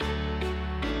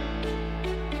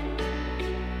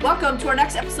Welcome to our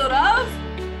next episode of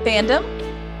Fandom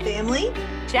Family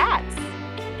Chats.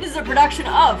 This is a production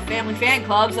of Family Fan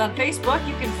Clubs on Facebook.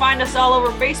 You can find us all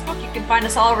over Facebook. You can find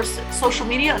us all over social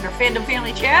media under Fandom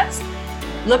Family Chats.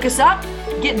 Look us up,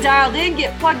 get dialed in,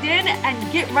 get plugged in,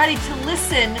 and get ready to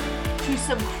listen to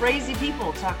some crazy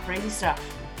people talk crazy stuff.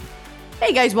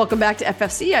 Hey guys, welcome back to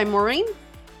FFC. I'm Maureen.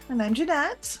 And I'm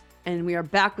Jeanette. And we are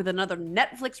back with another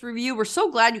Netflix review. We're so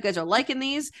glad you guys are liking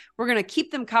these. We're going to keep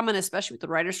them coming, especially with the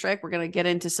writer's strike. We're going to get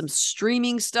into some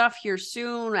streaming stuff here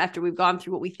soon after we've gone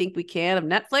through what we think we can of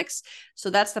Netflix.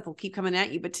 So that stuff will keep coming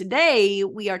at you. But today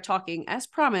we are talking, as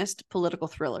promised, political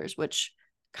thrillers, which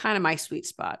kind of my sweet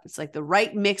spot. It's like the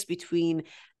right mix between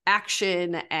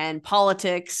action and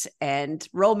politics and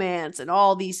romance and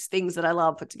all these things that I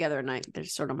love put together. And they're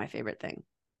sort of my favorite thing.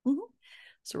 Mm-hmm.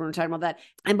 So we're going to talk about that.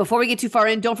 And before we get too far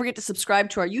in, don't forget to subscribe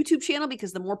to our YouTube channel,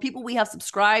 because the more people we have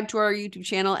subscribed to our YouTube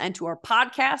channel and to our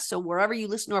podcast, so wherever you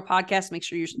listen to our podcast, make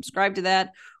sure you're subscribed to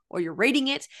that or you're rating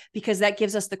it, because that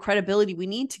gives us the credibility we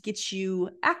need to get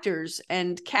you actors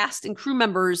and cast and crew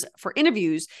members for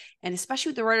interviews. And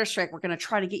especially with the writer's strike, we're going to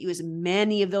try to get you as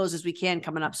many of those as we can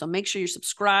coming up. So make sure you're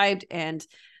subscribed and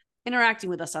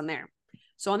interacting with us on there.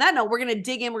 So on that note, we're going to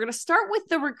dig in. We're going to start with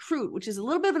The Recruit, which is a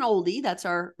little bit of an oldie. That's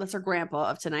our grandpa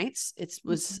of tonight's. It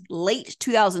was late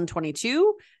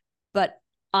 2022, but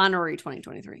honorary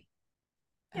 2023.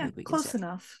 Yeah, close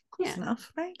enough. Close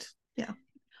enough, right? Yeah. All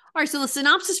right, so the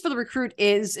synopsis for The Recruit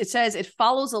is, it says it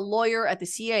follows a lawyer at the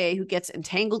CIA who gets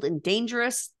entangled in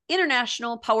dangerous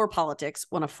international power politics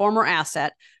when a former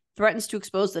asset threatens to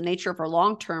expose the nature of her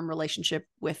long-term relationship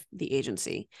with the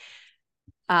agency.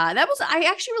 I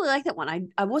actually really like that one.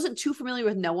 I wasn't too familiar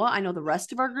with Noah. I know the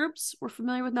rest of our groups were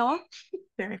familiar with Noah.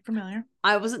 Very familiar.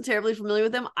 I wasn't terribly familiar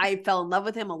with him. I fell in love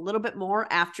with him a little bit more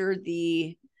after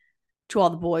the To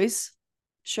All the Boys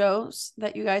shows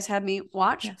that you guys had me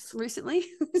watch recently.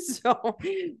 So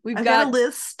I've got a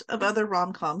list of other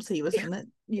rom-coms he was in that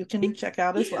you can check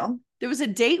out as well. There was a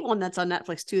date one that's on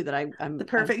Netflix too that I'm The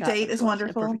Perfect Date is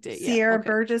wonderful. Sierra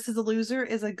Burgess is a loser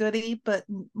is a goodie, but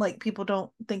like people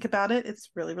don't think about it.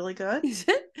 It's really, really good. Is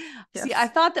it? Yes. See, I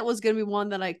thought that was going to be one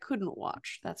that I couldn't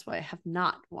watch. That's why I have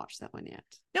not watched that one yet.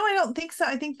 No, I don't think so.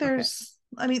 I think there's,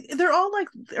 I mean, they're all like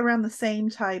around the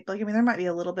same type. Like, I mean, there might be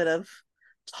a little bit of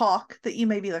talk that you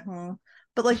may be like,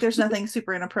 but like there's nothing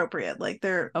super inappropriate. Like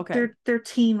they're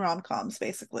teen rom-coms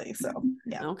basically. So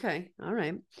yeah. Okay. All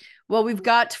right. Well, we've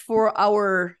got for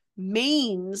our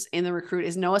mains in The Recruit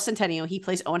is Noah Centineo. He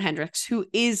plays Owen Hendricks, who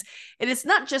is, and it's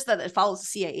not just that it follows a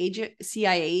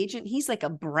CIA agent. He's like a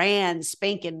brand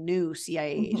spanking new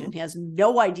CIA agent. He has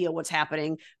no idea what's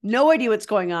happening, no idea what's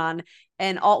going on.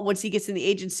 And once he gets in the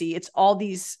agency, it's all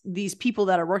these people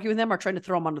that are working with him are trying to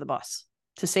throw him under the bus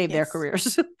to save their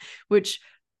careers, which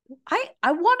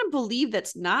I want to believe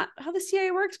that's not how the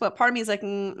CIA works, but part of me is like,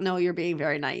 no, you're being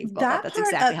very naive about that. That's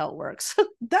exactly how it works.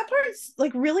 That part's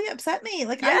like really upset me.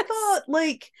 Like I thought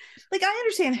like I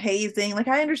understand hazing, like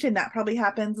I understand that probably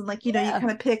happens, and like you know you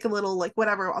kind of pick a little like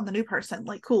whatever on the new person,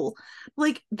 like cool.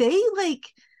 Like they like.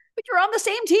 But you're on the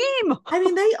same team. I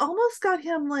mean, they almost got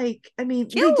him like, I mean,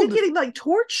 killed. They did get him like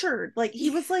tortured. Like he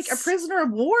was like a prisoner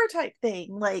of war type thing,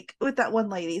 like with that one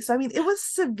lady. So I mean, it was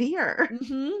severe.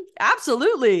 Mm-hmm.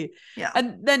 Absolutely. Yeah.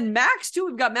 And then Max too.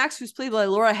 We've got Max, who's played by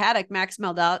Laura Haddock. Max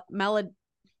Maladzzi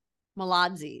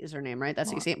is her name, right? That's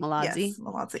how you say it, Maladzzi. Yes,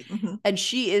 Maladzzi. Mm-hmm. And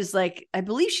she is like, I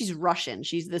believe she's Russian.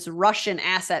 She's this Russian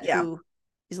asset who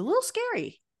is a little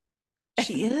scary.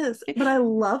 She is, but I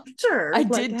loved her. I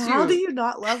did too. How do you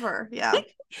not love her? Yeah.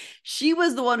 She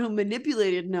was the one who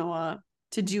manipulated Noah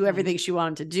to do everything she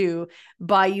wanted to do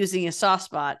by using a soft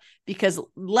spot, because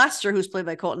Lester, who's played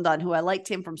by Colton Dunn, who I liked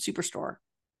him from Superstore.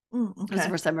 That was the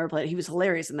first time I ever played it. He was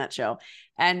hilarious in that show.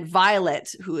 And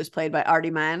Violet, who is played by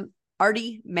Artie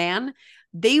Mann,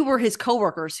 they were his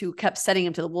coworkers who kept sending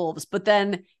him to the wolves. But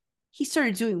then he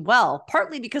started doing well,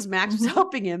 partly because Max was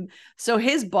helping him. So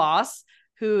his boss,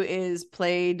 who is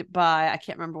played by, I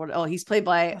can't remember he's played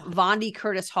by Vondi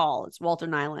Curtis Hall. It's Walter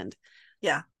Nyland.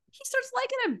 Yeah. He starts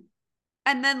liking him.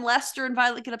 And then Lester and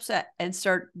Violet get upset and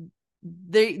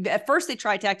at first they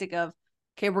try a tactic of,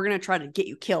 okay, we're going to try to get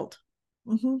you killed.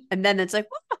 And then it's like,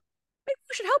 well, maybe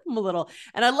we should help him a little.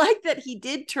 And I like that he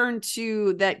did turn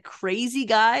to that crazy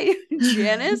guy,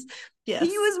 Janice. Yes.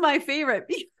 He was my favorite.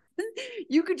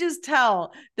 You could just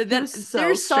tell that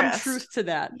there's some truth to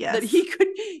that. Yes.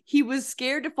 That he was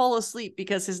scared to fall asleep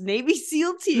because his Navy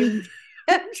SEAL team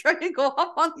and trying to go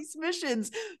off on these missions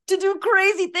to do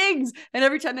crazy things. And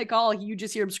every time they call, you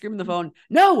just hear him scream on the phone,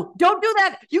 no, don't do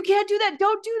that. You can't do that.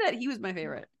 Don't do that. He was my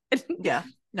favorite. Yeah.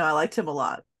 No, I liked him a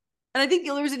lot. And I think the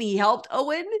only reason he helped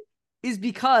Owen is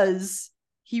because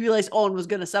he realized Owen was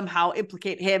going to somehow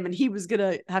implicate him and he was going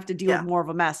to have to deal with more of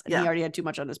a mess. And he already had too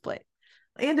much on his plate.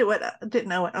 And didn't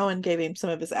know when Owen gave him some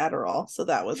of his Adderall. So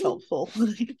that was helpful.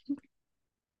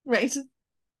 Right.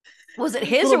 Was it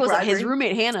his or was it his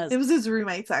roommate Hannah's? It was his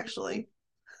roommate's, actually.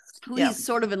 Who he's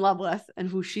sort of in love with and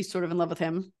who she's sort of in love with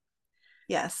him.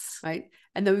 Yes. Right.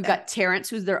 And then we've got Terrence,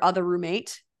 who's their other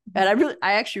roommate. And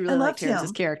I actually really like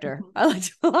Terrence's character. I liked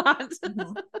him a lot.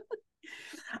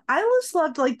 I just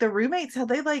loved like the roommates, how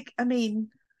they like, I mean,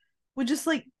 would just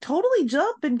like totally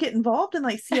jump and get involved in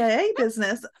like CIA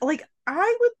business. Like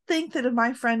I would think that if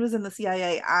my friend was in the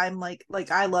CIA, I'm like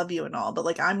I love you and all, but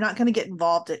like I'm not going to get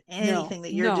involved in anything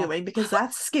that you're doing because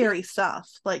that's scary stuff.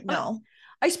 Like no.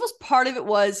 I suppose part of it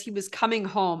was he was coming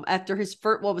home after his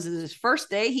first, what was it, his first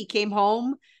day? He came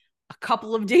home a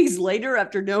couple of days later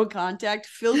after no contact,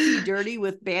 filthy, dirty,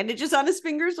 with bandages on his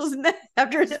fingers. Wasn't that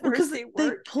after his first day work?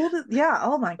 They pulled it. Yeah.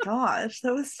 Oh my gosh.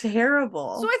 That was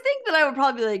terrible. So I think that I would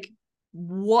probably be like,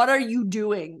 what are you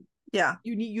doing? Yeah.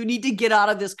 You need to get out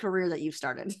of this career that you've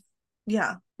started.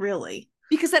 Yeah, really.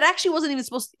 Because that actually wasn't even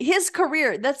supposed to, his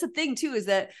career. That's the thing too, is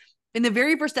that in the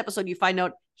very first episode, you find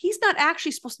out he's not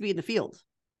actually supposed to be in the field.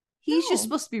 He's just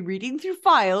supposed to be reading through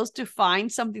files to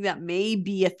find something that may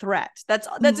be a threat. That's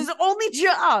his only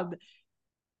job.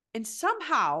 And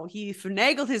somehow he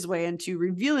finagled his way into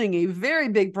revealing a very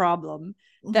big problem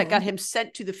that got him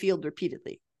sent to the field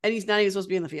repeatedly. And he's not even supposed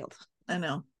to be in the field. I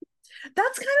know.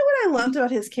 That's kind of what I loved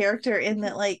about his character, in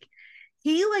that like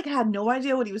he like had no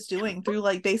idea what he was doing through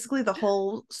like basically the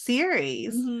whole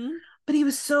series. But he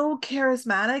was so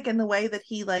charismatic in the way that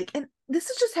he like, and this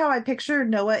is just how I picture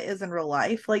Noah is in real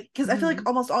life. Like, because I feel like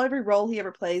almost every role he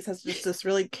ever plays has just this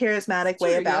really charismatic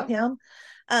way about him.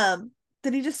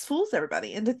 That he just fools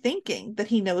everybody into thinking that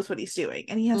he knows what he's doing,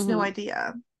 and he has no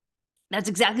idea. That's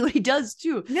exactly what he does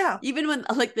too. Yeah. Even when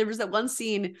like there was that one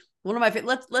scene, one of my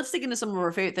favorite, let's dig into some of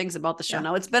our favorite things about the show.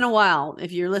 Now it's been a while.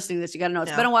 If you're listening to this, you got to know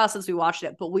it's been a while since we watched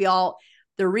it, but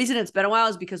the reason it's been a while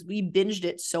is because we binged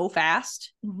it so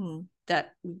fast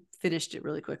that we finished it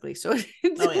really quickly. So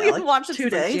we watched it 2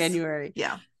 days. January.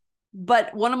 Yeah.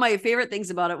 But one of my favorite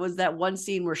things about it was that one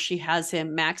scene where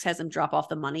Max has him drop off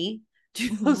the money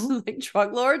to those like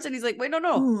drug lords. And he's like, wait,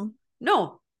 no,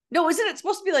 isn't it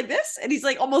supposed to be like this? And he's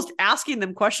like almost asking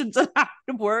them questions on how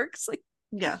it works. Like,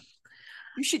 yeah,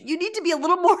 you need to be a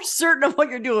little more certain of what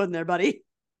you're doing there, buddy.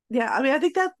 Yeah, I mean, I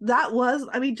think that was,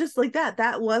 I mean, just like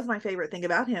that was my favorite thing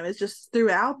about him, is just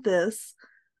throughout this,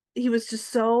 he was just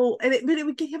so, but it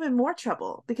would get him in more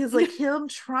trouble because like him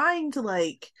trying to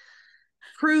like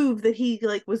prove that he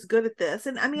like was good at this.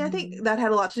 And I mean, I think that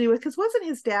had a lot to do with, because wasn't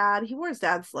his dad, he wore his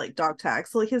dad's like dog tag.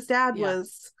 So like his dad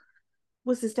was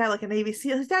his dad like a Navy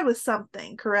SEAL? His dad was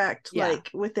something, correct? Yeah. Like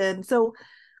within, so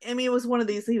I mean, it was one of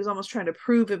these, he was almost trying to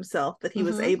prove himself that he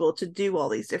was able to do all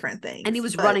these different things. And he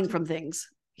was running from things.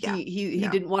 He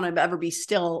didn't want to ever be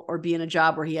still or be in a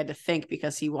job where he had to think,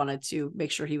 because he wanted to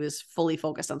make sure he was fully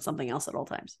focused on something else at all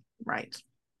times. Right.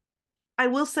 I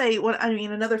will say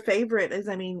another favorite is,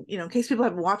 in case people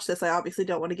haven't watched this, I obviously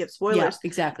don't want to give spoilers. Yeah,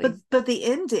 exactly. But the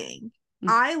ending,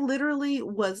 I literally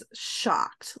was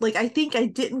shocked. Like, I think I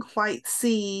didn't quite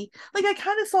see, like, I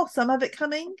kind of saw some of it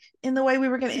coming in the way we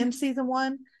were going to end season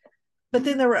 1. But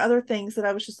then there were other things that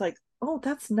I was just like, oh,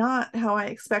 that's not how I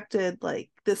expected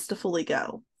like this to fully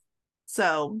go.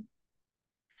 So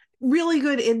really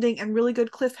good ending and really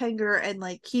good cliffhanger, and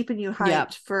like keeping you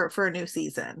hyped for a new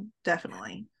season.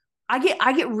 Definitely. I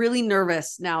get really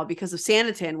nervous now because of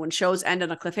Sanditon when shows end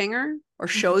on a cliffhanger or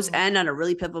shows end on a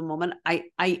really pivotal moment.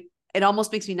 It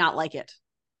almost makes me not like it,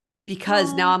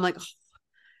 because now I'm like, oh,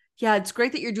 yeah, it's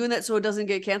great that you're doing that so it doesn't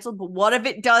get canceled, but what if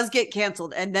it does get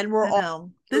canceled and then we're all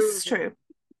this is true.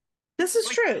 This is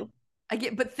true.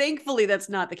 But thankfully that's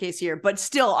not the case here. But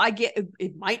still,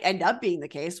 it might end up being the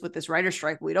case with this writer's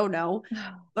strike. We don't know,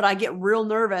 but I get real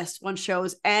nervous when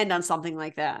shows end on something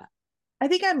like that. I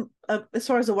think I'm, as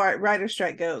far as the writer's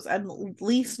strike goes, I'm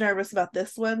least nervous about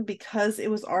this one because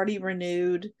it was already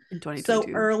renewed in 2022.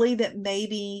 So early that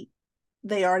maybe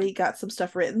they already got some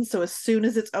stuff written. So as soon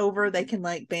as it's over, they can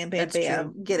like bam, get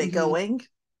it going.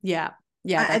 Yeah.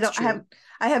 That's true.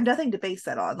 I have nothing to base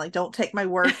that on. Like, don't take my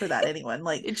word for that, anyone.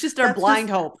 Like, it's just our blind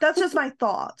hope. That's just my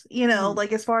thought.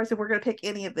 Like, as far as if we're going to pick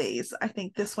any of these, I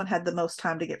think this one had the most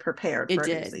time to get prepared. It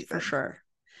did, for sure.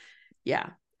 Yeah.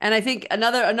 And I think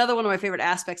another one of my favorite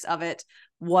aspects of it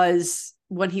was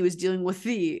when he was dealing with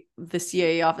the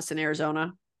CIA office in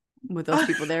Arizona, with those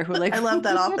people there who like, I love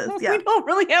that office. Yeah. We don't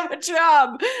really have a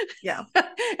job. Yeah.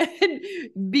 And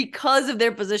because of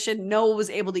their position, Noah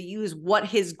was able to use what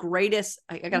his greatest,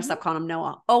 I gotta stop calling him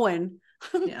Noah, Owen.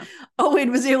 Yeah. Owen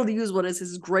was able to use what is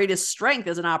his greatest strength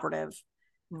as an operative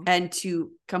and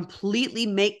to completely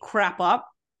make crap up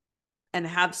and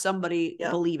have somebody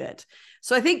believe it.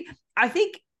 So I think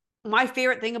my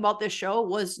favorite thing about this show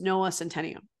was Noah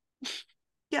Centineo.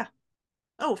 Yeah.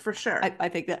 Oh, for sure. I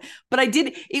think that, but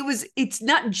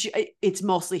it's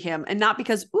mostly him, and not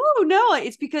because, ooh, Noah,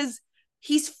 it's because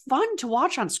he's fun to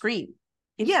watch on screen.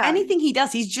 Anything he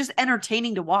does, he's just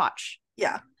entertaining to watch.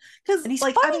 Yeah. Because he's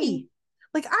funny. I mean,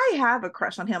 like, I have a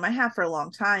crush on him. I have for a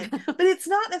long time, but it's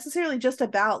not necessarily just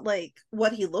about like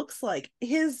what he looks like.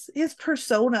 His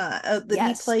persona that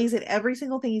he plays in every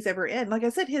single thing he's ever in. Like I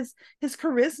said, his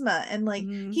charisma, and like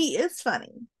he is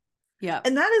funny. Yeah.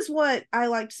 And that is what I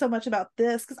liked so much about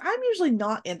this, because I'm usually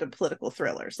not into political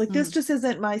thrillers. Like this just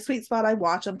isn't my sweet spot. I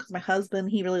watch them because my husband,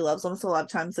 he really loves them. So a lot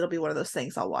of times it'll be one of those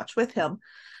things I'll watch with him.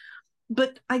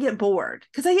 But I get bored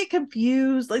because I get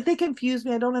confused. Like they confuse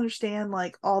me. I don't understand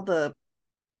like all the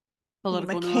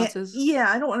political nuances. Yeah,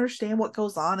 I don't understand what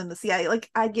goes on in the CIA.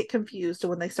 Like I get confused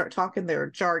when they start talking their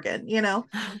jargon, you know?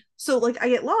 So like I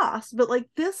get lost. But like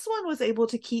this one was able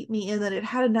to keep me in that it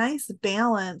had a nice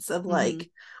balance of like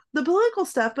the political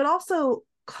stuff, but also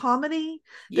comedy.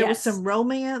 There was some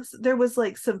romance. There was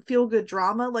like some feel-good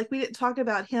drama. Like we didn't talk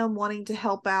about him wanting to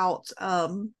help out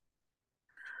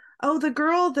the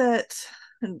girl that,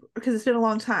 because it's been a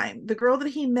long time, the girl that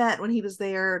he met when he was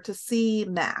there to see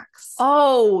Max.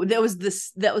 Oh, that was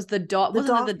the daughter.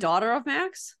 Wasn't it the daughter of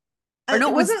Max? Or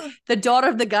no, it was the daughter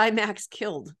of the guy Max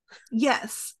killed.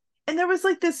 Yes. And there was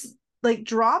like this like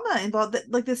drama involved,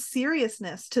 that like this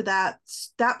seriousness to that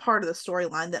part of the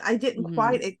storyline that I didn't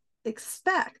quite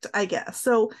expect, I guess.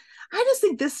 So I just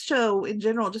think this show in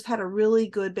general just had a really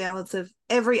good balance of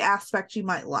every aspect you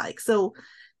might like. So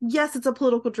yes, it's a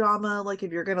political drama, like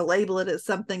if you're going to label it as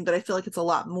something, but I feel like it's a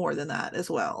lot more than that as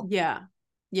well. Yeah.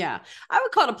 I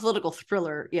would call it a political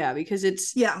thriller. Yeah. Because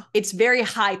it's very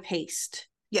high paced.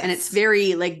 Yes. And it's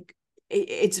very like,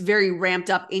 it's very ramped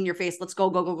up in your face. Let's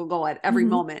go at every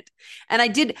moment. And I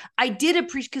did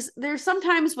appreciate, because there's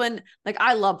sometimes when like,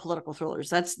 I love political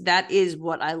thrillers. That is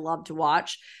what I love to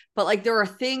watch. But like, there are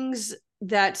things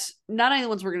that not only the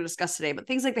ones we're going to discuss today, but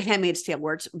things like The Handmaid's Tale,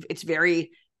 where it's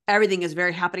very, everything is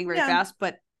very happening very fast,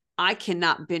 but I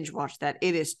cannot binge watch that.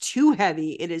 It is too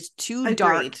heavy. It is too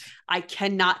dark. I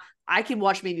can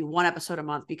watch maybe one episode a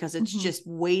month because it's just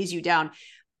weighs you down.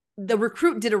 The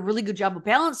Recruit did a really good job of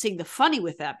balancing the funny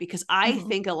with that, because I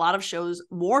think a lot of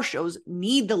more shows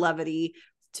need the levity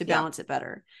to balance it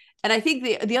better. And I think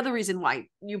the other reason why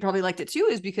you probably liked it too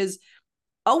is because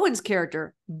Owen's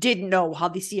character didn't know how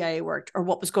the CIA worked or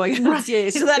what was going on in the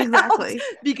CIA. So that helped,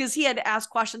 because he had to ask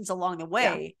questions along the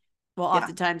way. Yeah. Well,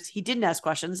 oftentimes he didn't ask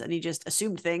questions and he just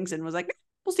assumed things and was like,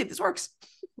 we'll see if this works.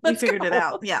 We figured it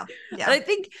out. Yeah. And I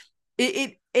think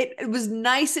it was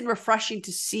nice and refreshing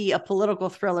to see a political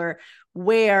thriller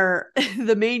where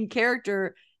the main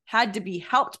character had to be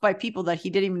helped by people that he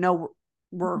didn't even know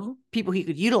were people he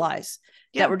could utilize,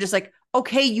 that were just like,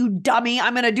 okay, you dummy,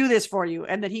 I'm going to do this for you.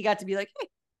 And then he got to be like, hey,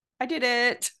 I did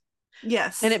it.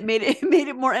 Yes. And it made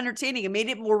it more entertaining. It made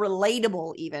it more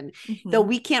relatable, even though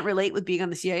we can't relate with being on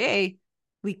the CIA.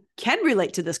 We can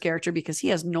relate to this character because he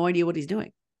has no idea what he's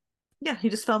doing. Yeah, he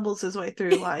just fumbles his way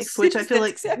through life, which I feel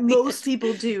like most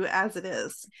people do as it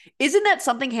is. Isn't that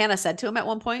something Hannah said to him at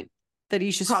one point? That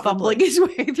he's just fumbling his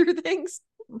way through things?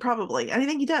 Probably. I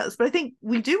think he does. But I think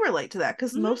we do relate to that,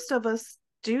 because most of us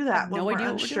do that when we're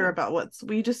unsure about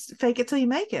we just fake it till you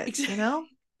make it, you know?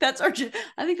 I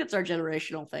think that's our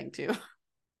generational thing too.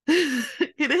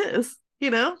 It is,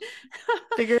 you know?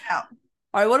 Figure it out.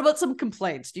 All right, what about some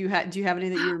complaints? Do you have any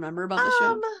that you remember about the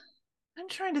show? I'm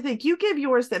trying to think. You give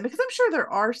yours then, because I'm sure there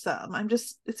are some.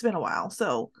 It's been a while.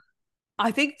 So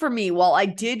I think for me, while I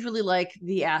did really like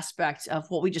the aspect of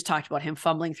what we just talked about, him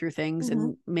fumbling through things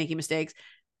and making mistakes,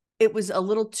 it was a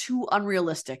little too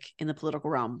unrealistic in the political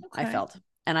realm, I felt.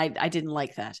 And I didn't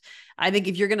like that. I think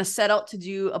if you're going to set out to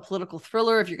do a political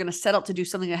thriller, if you're going to set out to do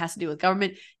something that has to do with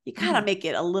government, you got to make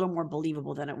it a little more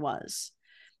believable than it was.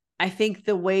 I think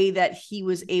the way that he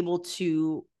was able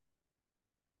to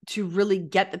really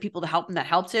get the people to help him that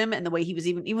helped him, and the way he was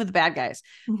even with the bad guys,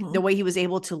 the way he was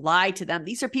able to lie to them.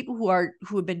 These are people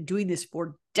who have been doing this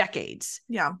for decades.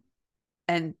 Yeah.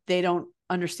 And they don't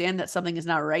understand that something is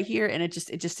not right here. And it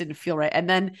just didn't feel right. And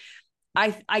then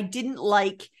I didn't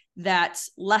like that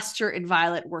Lester and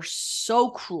Violet were so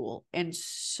cruel and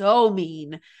so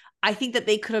mean. I think that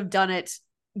they could have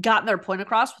gotten their point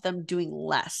across with them doing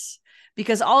less,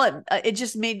 because it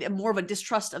just made more of a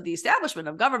distrust of the establishment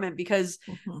of government, because,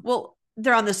 well,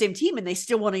 they're on the same team and they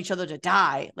still want each other to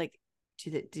die. Like,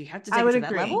 do you have to take it to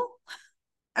that level?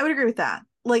 I would agree with that.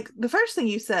 Like the first thing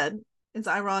you said, is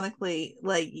ironically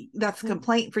like that's a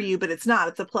complaint for you, but it's not.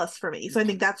 It's a plus for me. So I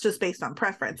think that's just based on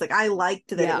preference. Like I liked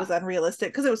that it was unrealistic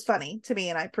because it was funny to me,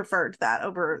 and I preferred that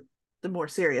over the more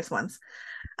serious ones.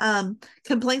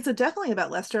 Complaints are definitely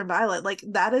about Lester and Violet. Like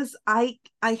that is I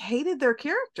hated their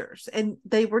characters, and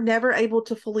they were never able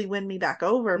to fully win me back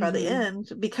over by the end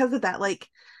because of that. Like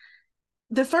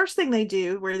the first thing they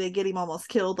do where they get him almost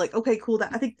killed, like, okay, cool.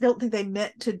 That don't think they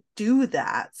meant to do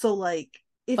that. So like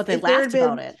but they laughed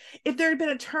about it. If there had been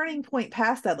a turning point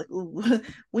past that, like ooh,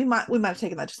 we might have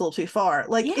taken that just a little too far.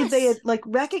 Like if they had like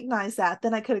recognized that,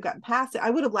 then I could have gotten past it. I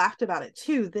would have laughed about it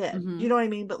too then. You know what I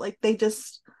mean? But like they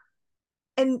just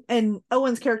and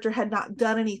Owen's character had not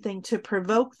done anything to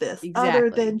provoke this other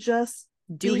than just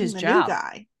do his job. New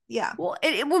guy. Yeah. Well,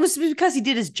 it was because he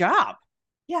did his job.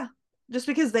 Yeah. Just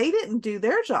because they didn't do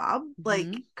their job like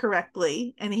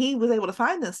correctly and he was able to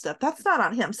find this stuff, that's not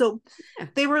on him. So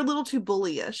they were a little too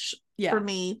bullyish for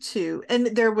me to, and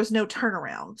there was no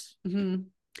turnaround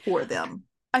for them.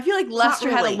 I feel like Lester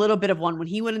had a little bit of one when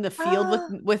he went in the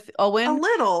field with Owen. A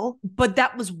little. But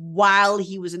that was while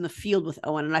he was in the field with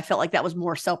Owen. And I felt like that was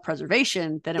more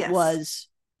self-preservation than it was,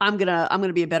 I'm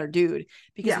gonna be a better dude.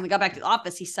 Because when they got back to the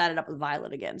office, he sided up with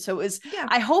Violet again. So it was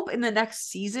I hope in the next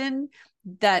season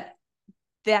that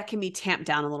can be tamped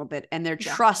down a little bit and their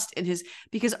trust in his,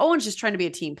 because Owen's just trying to be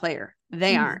a team player.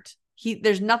 They aren't.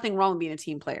 There's nothing wrong with being a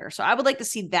team player. So I would like to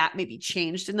see that maybe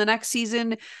changed in the next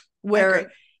season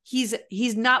where he's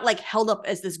not like held up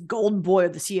as this golden boy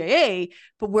of the CIA,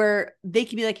 but where they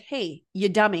can be like, hey, you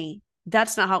dummy.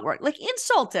 That's not how it works. Like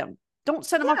insult him. Don't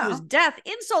send him up to his death.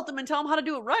 Insult him and tell him how to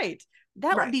do it right.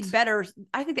 That would be better.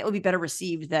 I think that would be better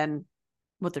received than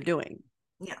what they're doing.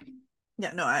 Yeah.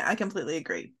 Yeah, no, I completely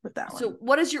agree with that one. So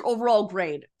what is your overall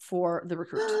grade for The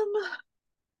Recruit?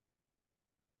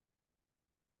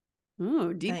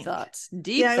 Ooh, deep thoughts.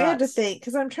 Deep thoughts. I had to think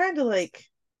because I'm trying to like,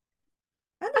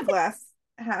 I'm a glass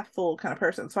half full kind of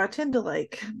person. So I tend to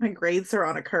like, my grades are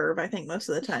on a curve, I think, most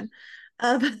of the time.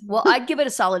 Well, I'd give it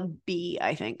a solid B,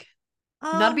 I think.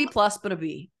 Not a B plus, but a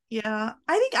B. Yeah,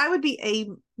 I think I would be A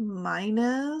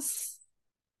minus,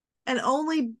 and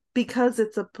only because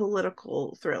it's a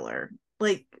political thriller.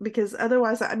 Like, because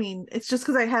otherwise, I mean, it's just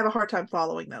because I have a hard time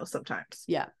following those sometimes.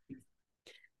 Yeah.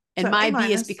 And so my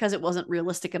B is because it wasn't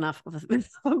realistic enough of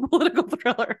a political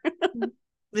thriller. If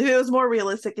it was more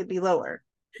realistic, it'd be lower.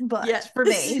 But for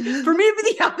me, it'd be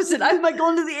the opposite. I might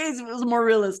go into the A's if it was more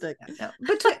realistic. Yeah.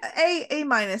 But A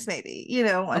minus maybe, I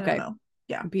don't know.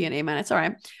 Yeah. B and A minus. All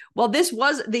right. Well,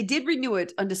 they did renew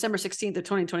it on December 16th of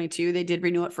 2022. They did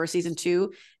renew it for season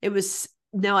 2. It was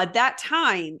now at that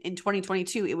time in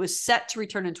 2022, it was set to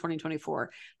return in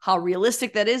 2024. How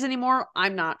realistic that is anymore,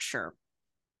 I'm not sure.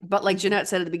 But like Jeanette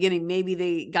said at the beginning, maybe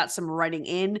they got some writing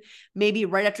in. Maybe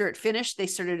right after it finished, they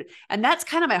started. And that's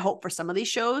kind of my hope for some of these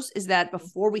shows is that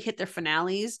before we hit their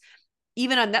finales,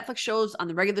 even on Netflix shows, on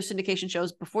the regular syndication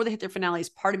shows, before they hit their finales,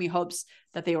 part of me hopes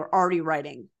that they were already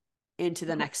writing into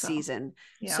the next season.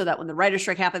 Yeah. So that when the writer's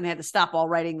strike happened, they had to stop all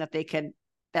writing, that they could,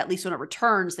 at least when it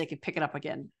returns, they could pick it up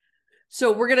again.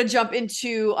 So we're going to jump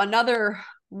into another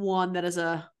one that is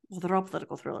well, they're all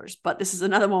political thrillers, but this is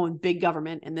another one with big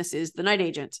government. And this is The Night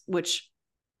Agent, which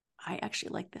I actually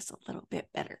like this a little bit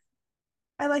better.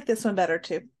 I like this one better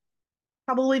too.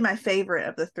 Probably my favorite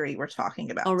of the 3 we're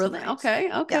talking about. Oh, really?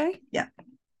 Tonight. Okay. Yeah.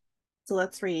 So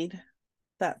let's read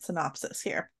that synopsis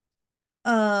here.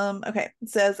 Okay. It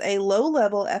says a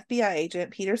low-level FBI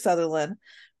agent, Peter Sutherland,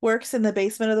 works in the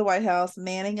basement of the White House,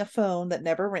 manning a phone that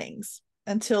never rings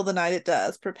until the night it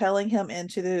does, propelling him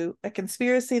into a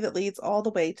conspiracy that leads all the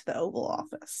way to the Oval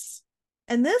Office.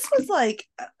 And this was like,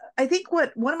 I think one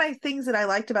of my things that I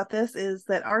liked about this is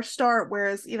that our start,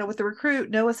 whereas, with The Recruit,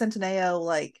 Noah Centineo,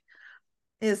 like,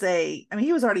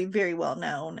 he was already very well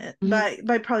known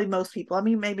by probably most people. I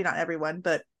mean, maybe not everyone,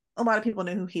 but a lot of people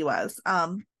knew who he was.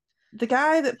 The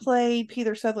guy that played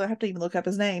Peter Sutherland, I have to even look up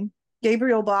his name,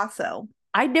 Gabriel Basso.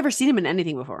 I'd never seen him in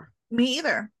anything before. Me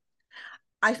either.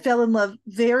 I fell in love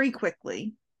very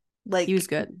quickly. Like, he was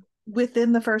good.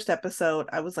 Within the first episode,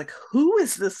 I was like, who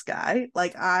is this guy?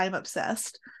 Like, I'm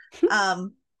obsessed.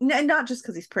 And not just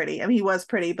because he's pretty. I mean, he was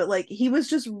pretty, but like, he was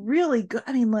just really good.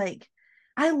 I mean, like,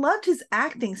 I loved his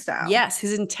acting style. Yes,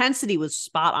 his intensity was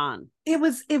spot on. It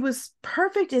was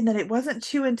perfect in that it wasn't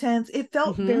too intense. It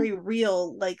felt very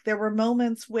real. Like, there were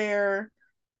moments where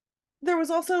there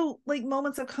was also like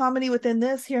moments of comedy within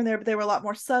this here and there, but they were a lot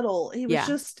more subtle. He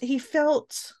was he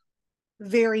felt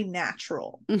very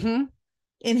natural in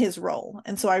his role.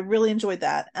 And so I really enjoyed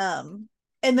that. And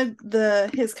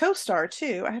his co-star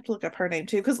too, I have to look up her name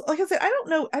too, because like I said,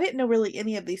 I didn't know really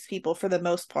any of these people for the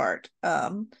most part.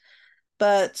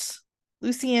 But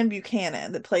Lucianne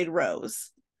Buchanan that played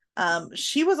Rose.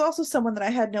 She was also someone that I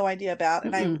had no idea about,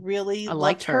 and I really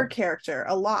loved her character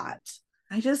a lot.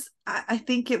 I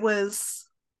think it was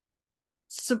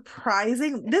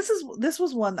surprising. This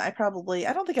was one that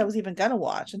I don't think I was even gonna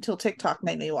watch until TikTok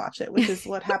made me watch it, which is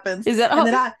what happens. Is that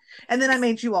and then I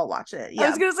made you all watch it. Yeah. I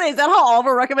was gonna say, is that how all of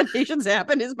our recommendations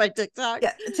happen? Is by TikTok?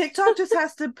 Yeah, TikTok just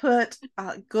has to put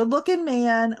a good-looking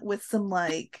man with some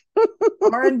like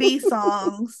R&B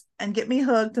songs and get me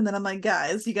hooked, and then I'm like,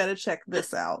 guys, you got to check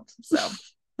this out. So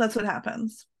that's what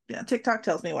happens. Yeah, TikTok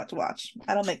tells me what to watch.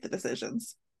 I don't make the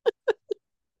decisions.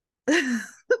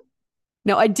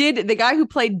 No, I did. The guy who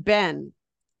played Ben,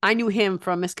 I knew him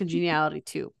from Miss Congeniality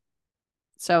too.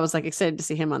 So I was like excited to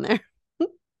see him on there.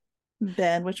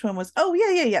 Ben, which one was? Oh,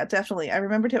 yeah, definitely. I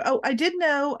remembered him. Oh, I did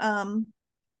know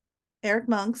Eric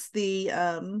Monks, he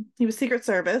was Secret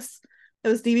Service. It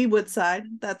was D.B. Woodside.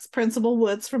 That's Principal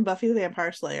Woods from Buffy the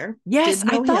Vampire Slayer. Yes,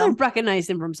 I thought I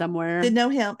recognized him from somewhere. Did know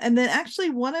him. And then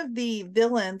actually one of the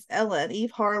villains, Ellen,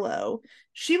 Eve Harlow,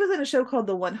 she was in a show called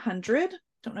The 100.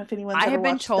 Don't know if anyone's ever watched that. I have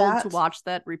been told to watch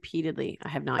that repeatedly. I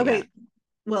have not yet.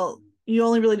 Well, you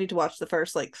only really need to watch the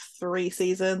first like 3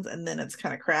 seasons, and then it's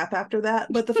kind of crap after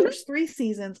that. But the first 3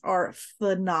 seasons are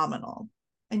phenomenal.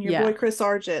 And your boy Chris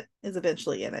Sargent is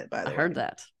eventually in it, by the way. I heard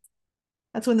that.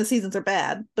 That's when the seasons are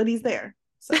bad, but he's there.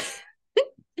 So.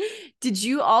 Did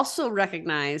you also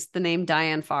recognize the name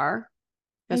Diane Farr?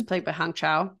 It was played by Hong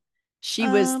Chow. She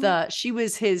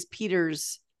was his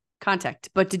Peter's contact.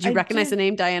 But did you recognize the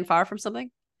name Diane Farr from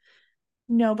something?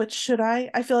 No, but should I?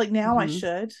 I feel like now I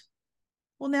should.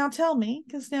 Well, now tell me,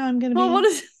 because now I'm going to be. I want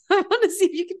to see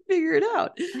if you can figure it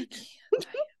out. I can't.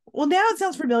 Well, now it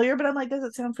sounds familiar, but I'm like, does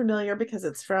it sound familiar because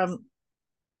it's from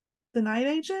The Night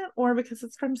Agent or because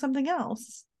it's from something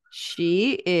else?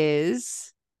 She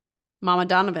is Mama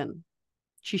Donovan.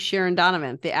 She's Sharon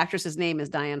Donovan. The actress's name is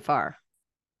Diane Farr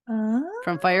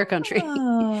from Fire Country.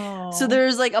 So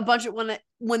there's like a bunch of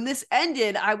when this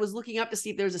ended, I was looking up to see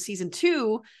if there was a season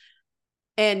 2,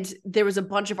 and there was a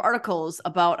bunch of articles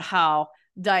about how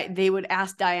they would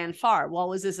ask Diane Farr, well,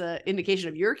 was this an indication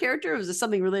of your character? Was this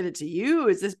something related to you?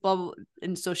 Is this blah, blah?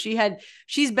 And so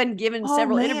she's been given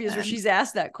several interviews where she's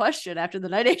asked that question after The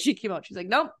Night Agent came out. She's like,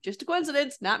 nope, just a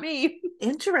coincidence, not me.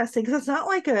 Interesting, because it's not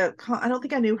like I don't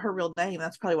think I knew her real name.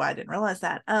 That's probably why I didn't realize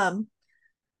that.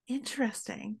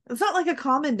 Interesting. It's not like a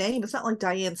common name. It's not like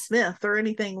Diane Smith or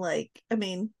anything like, I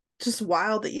mean, just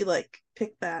wild that you like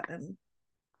pick that. And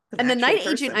The Night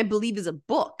Agent, I believe, is a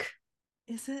book.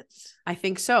 Is it? I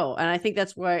think so, and I think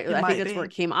that's where where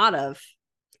it came out of.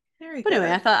 Very but good.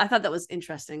 Anyway, I thought that was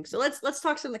interesting. So let's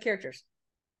talk some of the characters.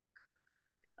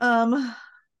 Well,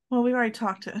 we've already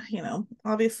talked to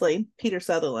obviously Peter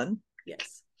Sutherland.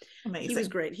 Yes, amazing. He was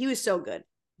great. He was so good,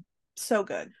 so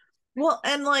good. Well,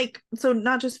 and like so,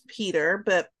 not just Peter,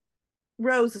 but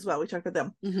Rose as well. We talked about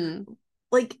them. Mm-hmm.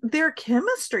 Like their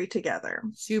chemistry together,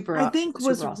 I think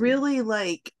was awesome. Really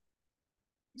like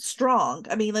strong.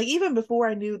 I mean, like even before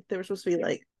I knew there was supposed to be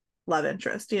like love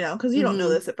interest, because you don't know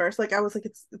this at first. Like I was like,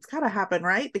 it's gotta happen,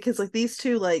 right? Because like these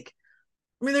two, like,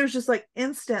 I mean, there's just like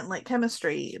instant like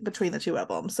chemistry between the two of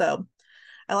them. So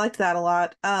I liked that a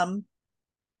lot. I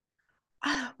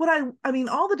mean,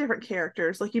 all the different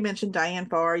characters, like you mentioned Diane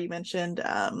Farr, you mentioned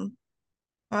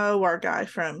our guy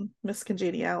from Miss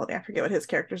Congeniality. I forget what his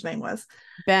character's name was.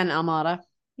 Ben Almada.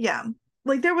 Yeah.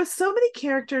 Like there was so many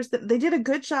characters that they did a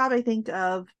good job, I think,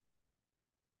 of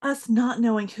us not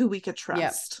knowing who we could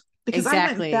trust. Yep. Because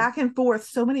I went back and forth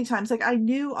so many times. Like I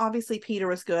knew obviously Peter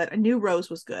was good. I knew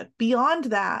Rose was good. Beyond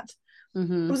that,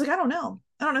 it was like, I don't know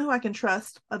who I can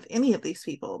trust of any of these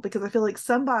people, because I feel like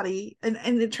somebody, and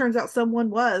it turns out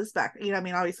someone was back, I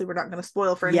mean, obviously we're not going to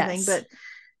spoil for anything, but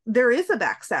there is a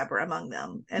backstabber among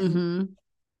them. And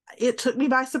it took me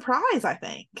by surprise, I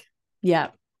think. Yeah.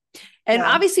 And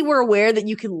obviously we're aware that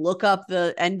you can look up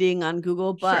the ending on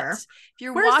Google, but if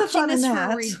you're watching this for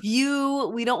a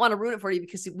review, we don't want to ruin it for you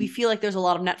because we feel like there's a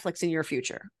lot of Netflix in your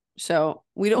future. So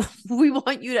we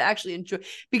want you to actually enjoy,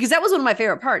 because that was one of my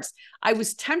favorite parts. I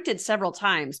was tempted several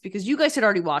times because you guys had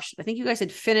already watched it. I think you guys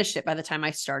had finished it by the time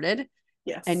I started.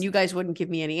 Yes. And you guys wouldn't give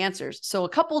me any answers. So a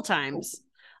couple of times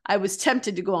I was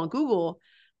tempted to go on Google,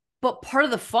 but part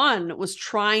of the fun was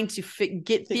trying to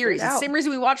get theories. The same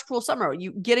reason we watch Cruel Summer,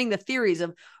 you getting the theories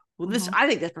of, well, this, I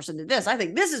think this person did this. I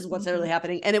think this is what's really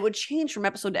happening. And it would change from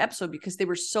episode to episode because they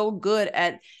were so good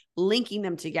at linking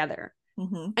them together.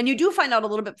 And you do find out a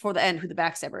little bit before the end who the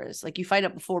backstabber is. Like you find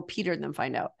out before Peter and them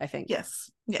find out, I think.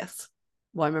 Yes.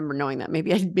 Well, I remember knowing that.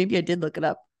 Maybe I did look it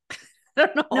up. I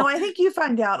don't know. No, I think you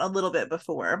find out a little bit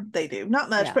before they do. Not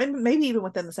much, but maybe even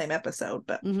within the same episode.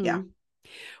 But yeah.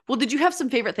 Well, did you have some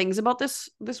favorite things about this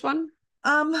one?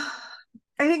 I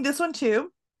think this one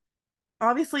too.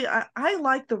 Obviously, I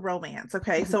like the romance.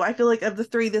 Okay, so I feel like of the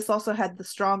three, this also had the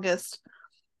strongest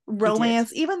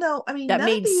romance. Even though, I mean, that none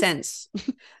made of these, sense.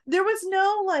 there was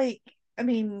no like. I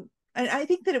mean, I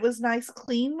think that it was nice,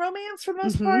 clean romance for the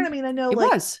most part. I mean, I know It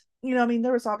like was. I mean,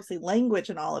 there was obviously language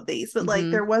in all of these, but like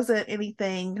there wasn't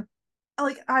anything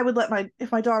like I would let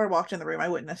if my daughter walked in the room, I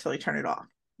wouldn't necessarily turn it off.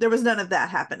 There was none of that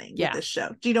happening with this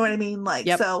show. Do you know what I mean? Like,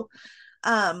 so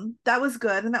that was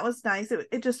good and that was nice.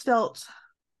 It just felt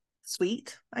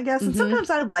sweet, I guess. And sometimes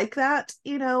I like that,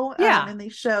 in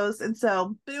these shows. And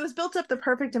so, but it was built up the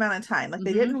perfect amount of time. Like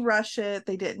they didn't rush it.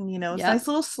 They didn't, it's a nice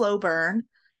little slow burn.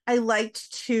 I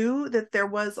liked too that there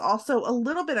was also a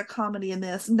little bit of comedy in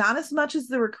this, not as much as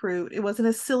The Recruit. It wasn't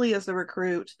as silly as The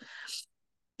Recruit.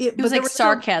 It was like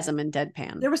sarcasm and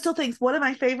deadpan. There were still things. One of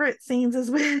my favorite scenes is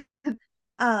when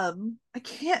I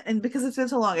can't, and because it's been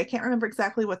so long, I can't remember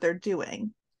exactly what they're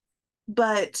doing,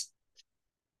 but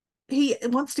he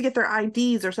wants to get their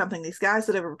IDs or something, these guys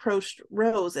that have approached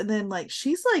Rose, and then like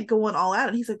she's like going all out,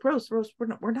 and he's like, Rose,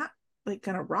 we're not like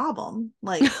gonna rob them,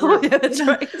 like that's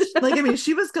right. Like, I mean,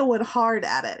 she was going hard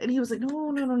at it, and he was like,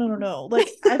 no. Like,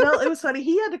 I felt it was funny.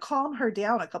 He had to calm her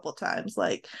down a couple of times,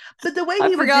 like, but the way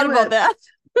he forgot about that.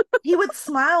 He would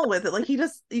smile with it, like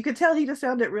you could tell he just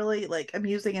found it really like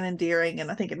amusing and endearing,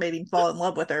 and I think it made him fall in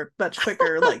love with her much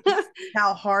quicker, like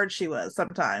how hard she was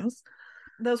sometimes.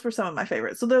 Those were some of my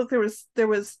favorites. So there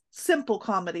was simple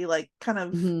comedy, like kind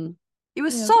of it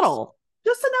was subtle,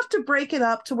 just enough to break it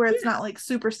up to where it's not like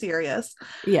super serious.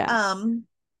 So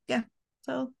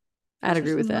I'd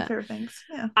agree with that. My favorite things.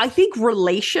 Yeah, I think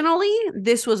relationally,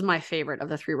 this was my favorite of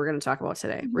the three we're going to talk about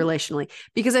today. Relationally,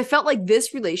 because I felt like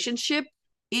this relationship,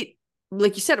 it,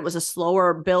 like you said, it was a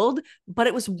slower build, but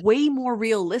it was way more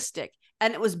realistic,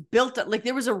 and it was built up. Like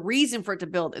there was a reason for it to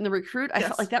build. In The Recruit, I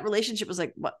felt like that relationship was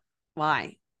like, what?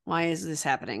 Why is this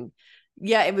happening?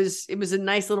 Yeah, it was a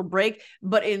nice little break.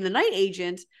 But in The Night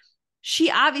Agent,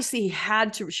 she obviously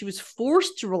she was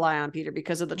forced to rely on Peter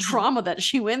because of the trauma that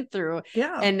she went through.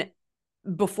 Yeah. And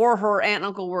before her aunt and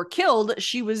uncle were killed,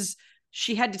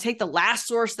 she had to take the last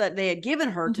source that they had given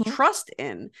her to trust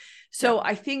in. So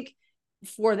I think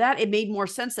for that, it made more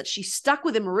sense that she stuck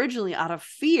with him originally out of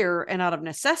fear and out of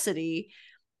necessity.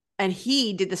 And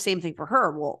he did the same thing for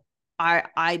her. Well,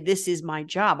 this is my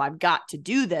job. I've got to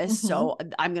do this. So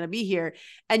I'm going to be here.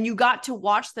 And you got to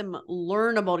watch them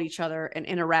learn about each other and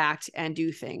interact and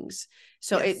do things.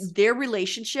 So their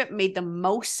relationship made the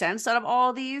most sense out of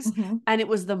all of these. And it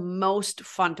was the most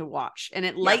fun to watch. And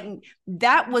it lightened.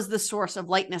 That was the source of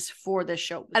lightness for this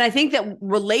show. And I think that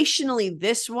relationally,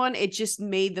 this one, it just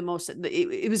made the most,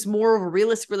 it was more of a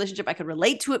realistic relationship. I could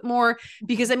relate to it more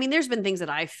because, I mean, there's been things that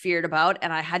I feared about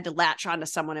and I had to latch onto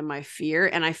someone in my fear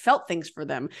and I felt things for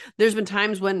them. There's been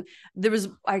times when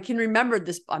I can remember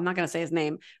this, I'm not going to say his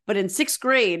name, but in 6th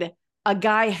grade, a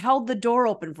guy held the door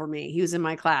open for me. He was in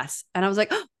my class. And I was like,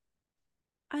 oh,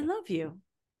 I love you.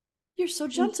 You're so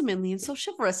gentlemanly and so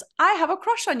chivalrous. I have a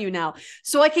crush on you now.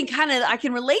 So I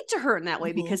can relate to her in that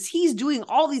way because he's doing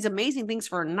all these amazing things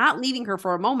for her, not leaving her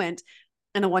for a moment.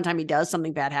 And the one time he does,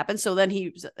 something bad happens. So then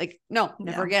he's like, no,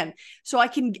 never again. So I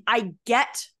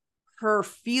get her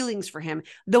feelings for him,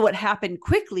 though it happened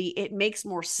quickly. It makes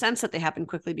more sense that they happened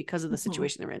quickly because of the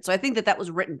situation they're in. So I think that was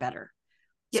written better.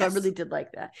 So I really did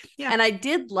like that. Yeah. And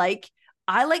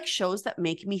I like shows that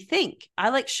make me think. I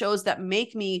like shows that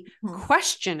make me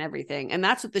question everything. And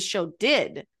that's what this show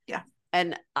did. Yeah.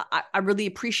 And I really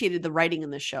appreciated the writing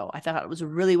in the show. I thought it was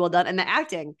really well done. And the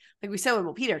acting, like we said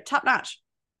with Peter, top notch.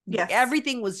 Yes.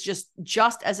 Everything was just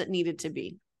as it needed to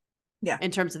be. Yeah.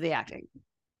 In terms of the acting.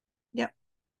 Yep.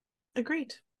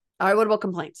 Agreed. All right. What about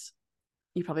complaints?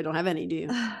 You probably don't have any, do you?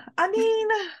 I mean,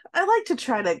 I like to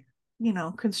try to,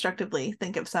 constructively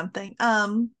think of something.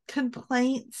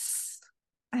 Complaints.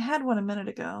 I had one a minute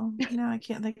ago. Now I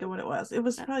can't think of what it was. It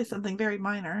was probably something very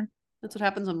minor. That's what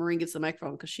happens when Maureen gets the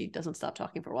microphone because she doesn't stop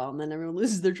talking for a while and then everyone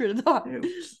loses their train of thought.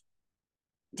 Oops.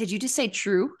 Did you just say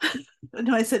true?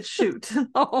 No, I said shoot.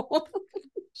 Oh.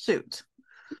 Shoot.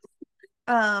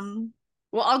 Well,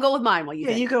 I'll go with mine while you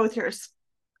think. You go with yours.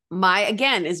 My,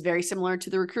 again, is very similar to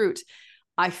The Recruit.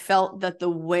 I felt that the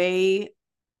way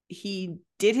he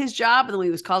did his job and the way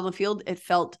he was called in the field, it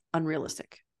felt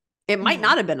unrealistic. It might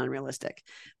not have been unrealistic,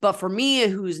 but for me,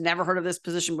 who's never heard of this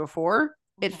position before,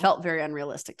 it felt very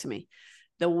unrealistic to me.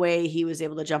 The way he was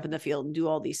able to jump in the field and do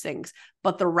all these things,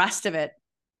 but the rest of it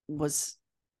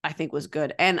I think was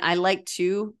good. And I like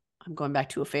to, I'm going back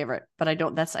to a favorite, but I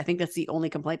think that's the only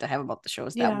complaint I have about the show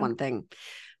is that one thing.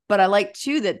 But I like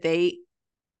too that they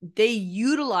they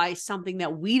utilize something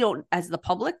that we don't, as the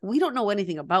public, we don't know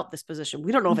anything about this position.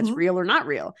 We don't know if it's real or not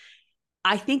real.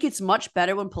 I think it's much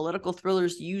better when political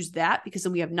thrillers use that, because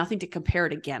then we have nothing to compare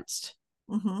it against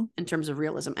in terms of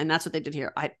realism. And that's what they did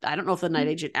here. I don't know if the night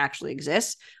agent actually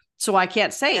exists, so I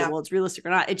can't say, well, it's realistic or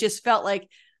not. It just felt like,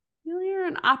 you're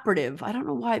an operative. I don't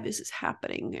know why this is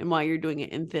happening and why you're doing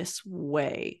it in this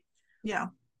way. Yeah.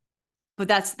 But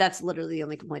that's literally the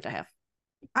only complaint I have.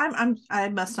 I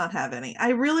must not have any. I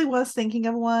really was thinking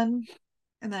of one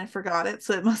and then I forgot it.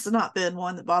 So it must have not been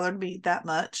one that bothered me that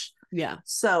much. Yeah.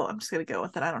 So I'm just going to go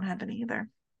with it. I don't have any either,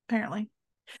 apparently.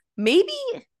 Maybe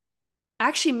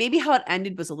how it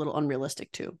ended was a little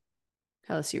unrealistic too.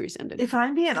 How the series ended. If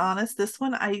I'm being honest, this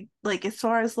one, I like, as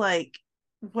far as like,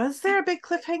 was there a big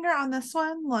cliffhanger on this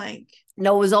one? Like,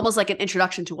 no, it was almost like an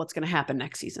introduction to what's going to happen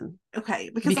next season.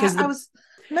 Okay. Because I was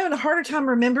having a harder time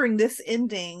remembering this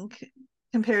ending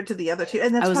compared to the other two.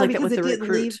 And that's probably because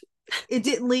it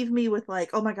didn't leave me with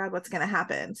like, oh my God, what's going to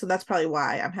happen? So that's probably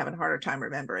why I'm having a harder time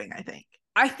remembering, I think.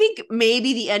 I think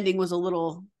maybe the ending was a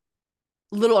little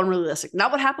unrealistic.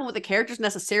 Not what happened with the characters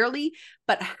necessarily,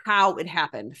 but how it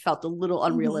happened felt a little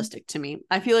unrealistic to me.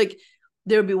 I feel like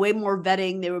there would be way more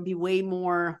vetting. There would be way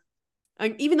more,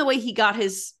 even the way he got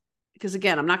his, because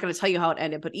again, I'm not going to tell you how it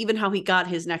ended, but even how he got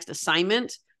his next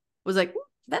assignment was like,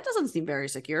 that doesn't seem very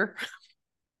secure.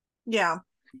 Yeah.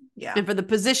 Yeah. And for the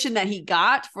position that he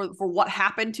got, for what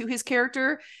happened to his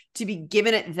character, to be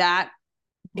given it that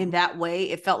in that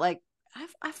way, it felt like,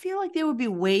 I feel like there would be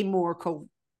way more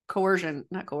covertness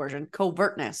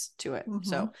to it.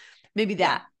 So maybe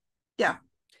that. Yeah.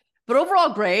 But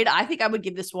overall grade, I think I would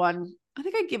give this one, I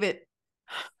think I'd give it,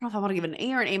 I don't know if I want to give it an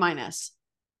A or an A-,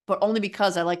 but only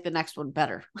because I like the next one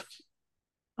better.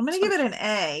 I'm going to give it an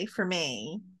A for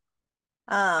me.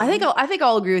 I think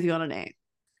I'll agree with you on an A.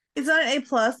 It's not an A+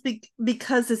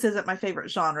 because this isn't my favorite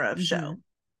genre of show.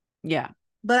 Yeah.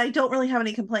 But I don't really have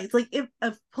any complaints. Like, if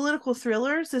of political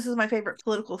thrillers, this is my favorite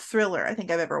political thriller I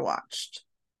think I've ever watched.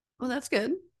 Well, that's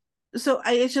good. So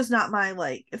it's just not my,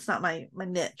 like, it's not my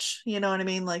niche. You know what I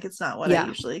mean? Like, it's not what I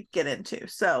usually get into.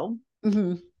 So,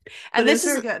 and this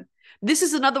is good. This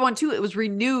is another one too. It was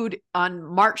renewed on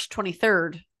March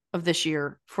 23rd of this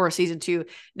year for a season 2.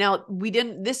 Now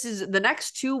this is the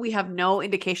next 2. We have no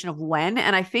indication of when.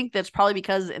 And I think that's probably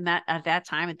because at that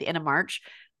time, at the end of March,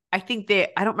 I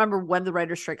don't remember when the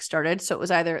writer's strike started. So it was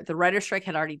either the writer's strike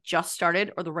had already just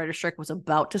started or the writer's strike was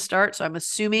about to start. So I'm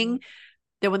assuming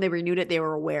that when they renewed it, they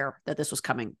were aware that this was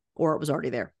coming or it was already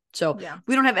there. So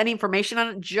we don't have any information on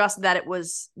it, just that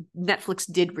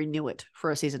Netflix did renew it for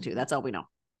a season 2. That's all we know.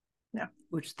 Yeah.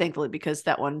 Which thankfully, because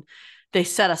that one, they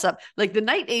set us up. Like the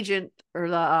night agent or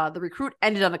the recruit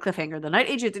ended on a cliffhanger. The night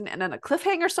agent didn't end on a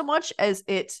cliffhanger so much as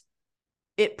it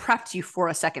prepped you for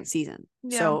a second season.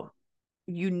 Yeah. So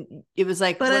it was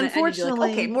like, but unfortunately,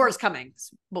 like, okay, more is coming,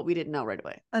 but we didn't know right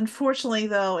away. Unfortunately,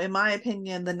 though, in my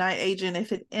opinion, the night agent,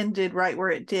 if it ended right where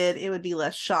it did, it would be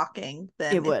less shocking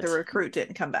than if the recruit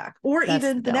didn't come back, or that's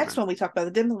even the next one we talked about,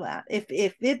 the Diplomat. If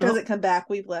it doesn't come back,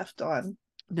 we've left on.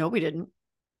 No, we didn't.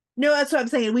 No, that's what I'm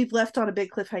saying. We've left on a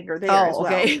big cliffhanger there as well.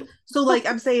 Okay. So, like,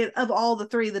 I'm saying, of all the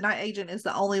 3, the night agent is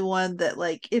the only one that,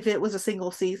 like, if it was a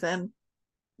single season,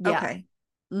 okay.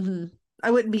 I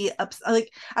wouldn't be upset.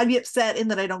 Like, I'd be upset in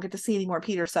that I don't get to see any more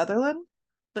Peter Sutherland,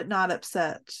 but not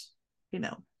upset,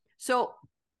 So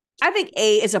I think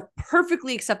A is a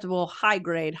perfectly acceptable high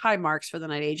grade, high marks for the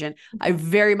night agent. I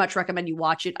very much recommend you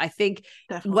watch it. I think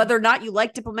whether or not you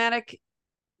like Diplomatic,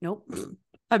 nope.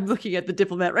 I'm looking at the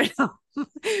Diplomat right now.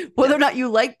 Whether or not you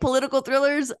like political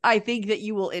thrillers, I think that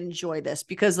you will enjoy this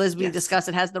because, as we discussed,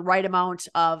 it has the right amount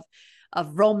of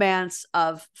romance,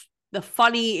 of the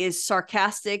funny is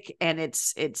sarcastic, and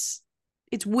it's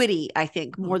witty, I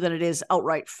think, more than it is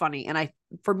outright funny. And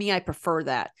for me, I prefer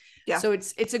that. Yeah. So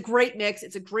it's a great mix.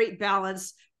 It's a great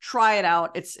balance. Try it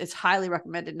out. It's highly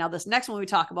recommended. Now, this next one we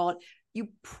talk about, you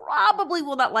probably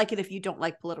will not like it if you don't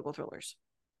like political thrillers.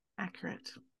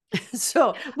 Accurate.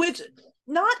 So, which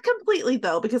not completely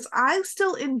though, because I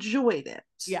still enjoyed it.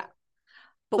 Yeah.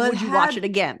 But would you watch it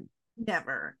again?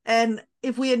 Never. And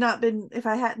if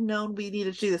I hadn't known we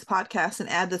needed to do this podcast and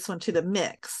add this one to the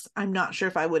mix, I'm not sure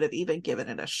if I would have even given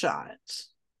it a shot.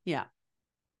 Yeah.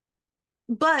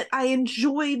 But I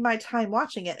enjoyed my time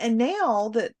watching it. And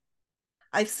now that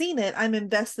I've seen it, I'm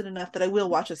invested enough that I will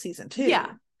watch a season 2.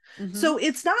 Yeah. So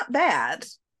it's not bad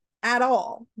at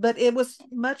all, but it was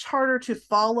much harder to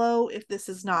follow if this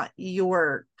is not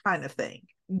your kind of thing.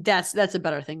 That's a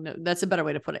better thing. That's a better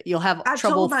way to put it. You'll have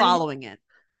trouble following it.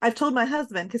 I've told my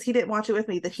husband, because he didn't watch it with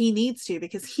me, that he needs to,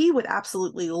 because he would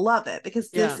absolutely love it,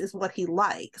 because this is what he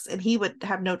likes, and he would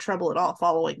have no trouble at all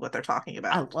following what they're talking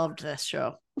about. I loved this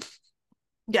show.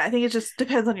 Yeah, I think it just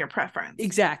depends on your preference.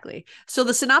 Exactly. So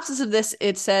the synopsis of this,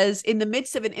 it says, in the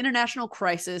midst of an international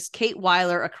crisis, Kate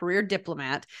Weiler, a career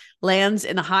diplomat, lands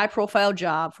in a high-profile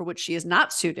job for which she is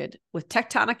not suited, with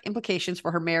tectonic implications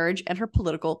for her marriage and her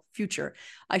political future.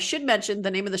 I should mention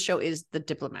the name of the show is The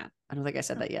Diplomat. I don't think I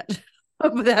said that yet.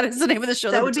 But that is the name of the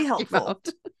show. That would be helpful.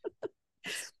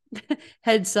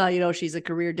 Hence, she's a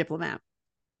career diplomat.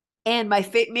 And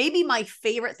maybe my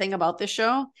favorite thing about this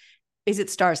show is it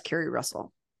stars Kerry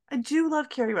Russell. I do love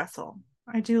Kerry Russell.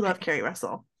 Kerry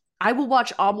Russell. I will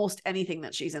watch almost anything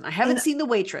that she's in. I haven't seen The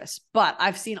Waitress, but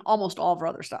I've seen almost all of her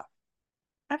other stuff.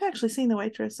 I've actually seen The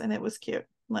Waitress, and it was cute.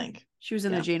 Like, she was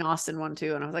in the Jane Austen one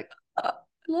too, and I was like, I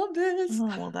love this. Oh,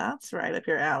 well, that's right up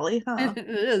your alley, huh? It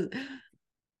is.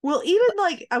 Well, even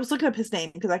like I was looking up his name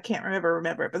because I can't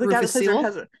remember it, but the guy that plays her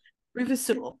husband, Rufus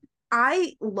Sewell.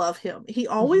 I love him. He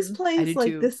always plays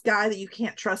like this guy that you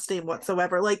can't trust him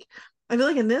whatsoever. Like, I feel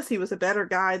like in this he was a better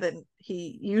guy than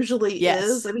he usually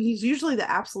is. I mean, he's usually the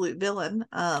absolute villain.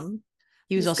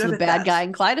 He was also the bad guy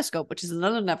in Kaleidoscope, which is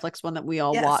another Netflix one that we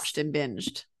all watched and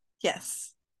binged.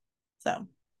 Yes. So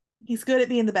he's good at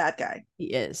being the bad guy.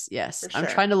 He is, yes. I'm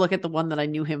trying to look at the one that I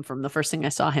knew him from, the first thing I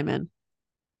saw him in.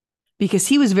 Because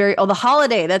he was The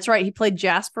Holiday. That's right. He played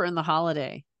Jasper in The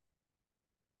Holiday.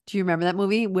 Do you remember that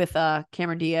movie with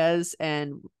Cameron Diaz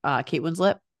and Kate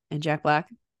Winslet and Jack Black?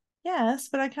 Yes,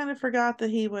 but I kind of forgot that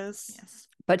he was. Yes.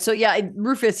 But so,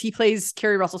 Rufus, he plays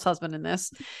Kerry Russell's husband in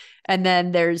this. And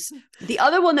then there's the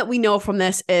other one that we know from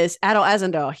this is Adol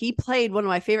Azando. He played one of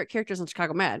my favorite characters on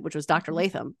Chicago Med, which was Dr.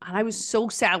 Latham. And I was so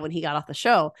sad when he got off the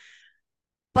show.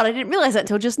 But I didn't realize that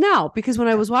until just now, because when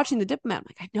I was watching The Diplomat, I'm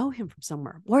like, I know him from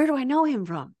somewhere. Where do I know him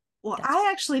from? Well, I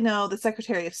actually know the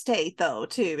Secretary of State, though,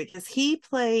 too, because he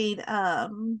played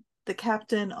the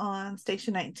captain on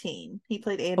Station 19. He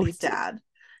played Andy's dad.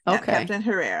 Okay. Captain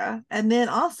Herrera. And then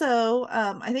also,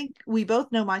 I think we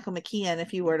both know Michael McKean,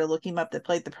 if you were to look him up, that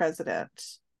played the president.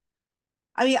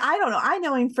 I mean, I don't know. I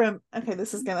know him from,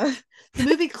 the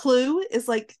movie Clue is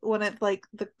like one of like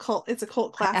the cult, it's a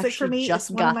cult classic for me.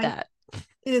 Just got that.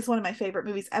 It is one of my favorite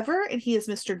movies ever. And he is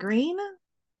Mr. Green.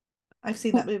 I've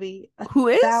seen that movie. Who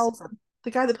is?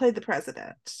 The guy that played the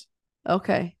president.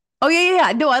 Okay. Oh,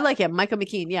 yeah. No, I like him. Michael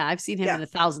McKean. Yeah, I've seen him in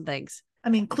 1,000 things. I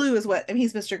mean, Clue is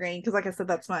he's Mr. Green, because like I said,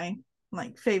 that's my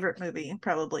like favorite movie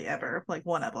probably ever. Like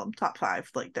one of them, top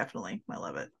 5, like definitely. I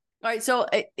love it. All right. So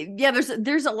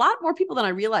there's a lot more people than I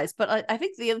realized, but I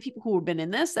think the other people who have been in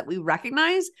this that we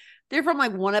recognize, they're from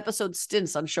like one episode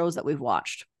stints on shows that we've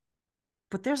watched.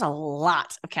 But there's a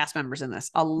lot of cast members in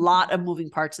this, a lot of moving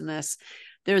parts in this.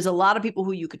 There's a lot of people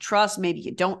who you could trust, maybe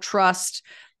you don't trust.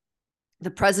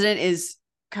 The president is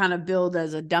kind of billed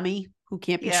as a dummy who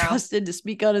can't be trusted to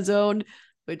speak on his own,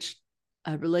 which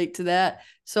I relate to that.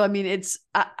 So, I mean,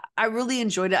 I really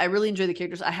enjoyed it. I really enjoyed the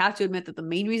characters. I have to admit that the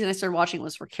main reason I started watching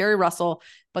was for Kerry Russell,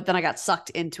 but then I got sucked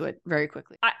into it very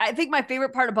quickly. I think my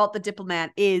favorite part about The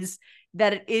Diplomat is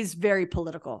that it is very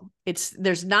political.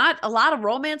 There's not a lot of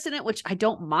romance in it, which I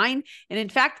don't mind. And in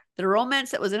fact, the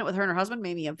romance that was in it with her and her husband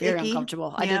made me very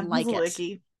uncomfortable. I didn't like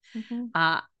it.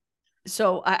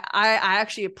 So I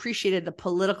actually appreciated the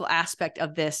political aspect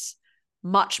of this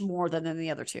much more than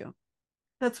the other two.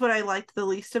 That's what I liked the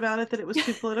least about it, that it was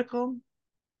too political.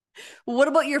 What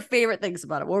about your favorite things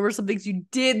about it? What were some things you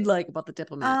did like about The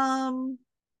Diplomat?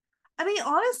 I mean,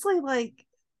 honestly, like,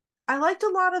 I liked a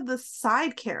lot of the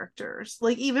side characters,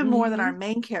 like even more than our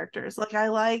main characters. Like I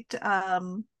liked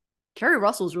Kerry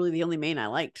Russell was really the only main I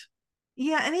liked.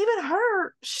 Yeah, and even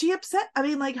her,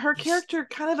 her character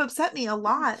kind of upset me a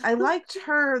lot. I liked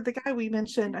her, the guy we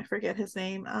mentioned, I forget his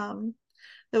name,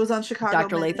 that was on Chicago.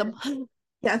 Dr. Latham.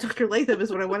 Yeah, Dr. Latham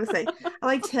is what I want to say. I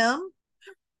liked him,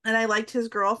 and I liked his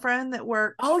girlfriend that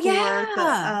worked for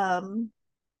the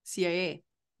CIA.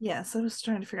 Yes, I was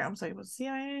trying to figure out. I was like, was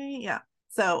CIA? Yeah.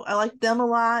 So I liked them a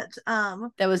lot.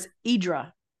 That was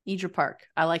Idra Park.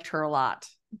 I liked her a lot.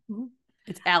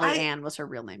 It's Allie Ann was her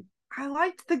real name. I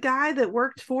liked the guy that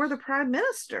worked for the prime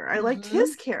minister. I liked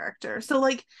his character. So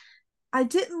like, I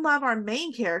didn't love our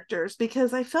main characters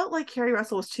because I felt like Kerry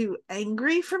Russell was too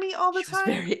angry for me all the time.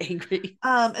 Very angry.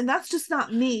 And that's just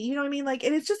not me. You know what I mean? Like,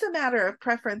 and it's just a matter of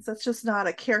preference. That's just not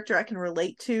a character I can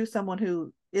relate to. Someone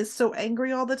who is so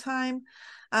angry all the time.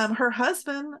 Her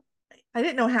husband, I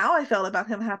didn't know how I felt about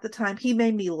him half the time. He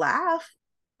made me laugh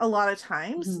a lot of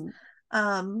times.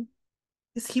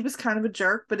 He was kind of a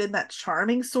jerk, but in that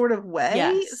charming sort of way.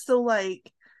 Yes. So like,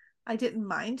 I didn't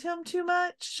mind him too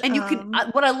much. And you could,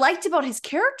 what I liked about his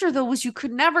character though, was you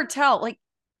could never tell, like,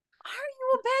 are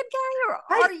you a bad guy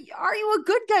or are you a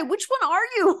good guy? Which one are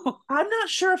you? I'm not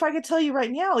sure if I could tell you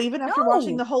right now, even after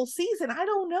watching the whole season. I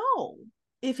don't know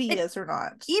if he is or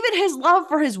not. Even his love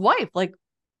for his wife, like,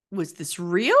 was this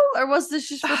real or was this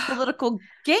just for political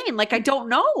gain? Like, I don't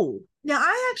know. Now,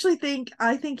 I actually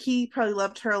think he probably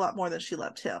loved her a lot more than she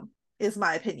loved him, is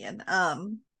my opinion.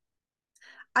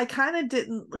 I kind of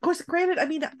didn't, of course, granted, I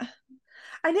mean,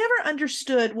 I never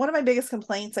understood. One of my biggest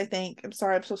complaints, I think, I'm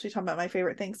sorry, I'm supposed to be talking about my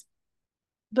favorite things,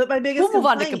 but my biggest we'll move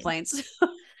on to complaints.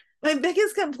 My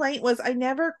biggest complaint was I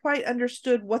never quite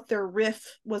understood what their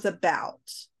riff was about.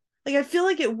 Like, I feel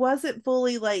like it wasn't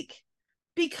fully, like,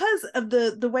 because of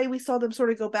the way we saw them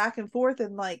sort of go back and forth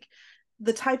and like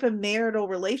the type of marital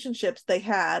relationships they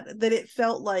had, that it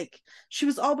felt like she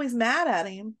was always mad at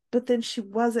him, but then she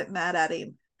wasn't mad at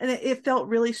him. And it felt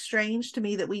really strange to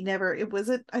me that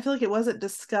I feel like it wasn't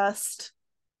discussed,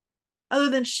 other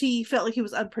than she felt like he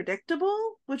was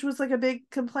unpredictable, which was like a big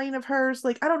complaint of hers.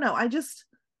 Like, I don't know.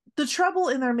 The trouble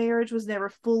in their marriage was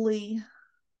never fully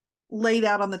laid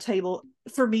out on the table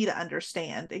for me to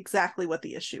understand exactly what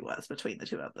the issue was between the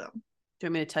two of them. Do you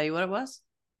want me to tell you what it was?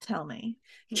 Tell me.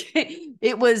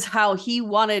 It was how he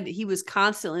was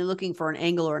constantly looking for an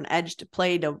angle or an edge to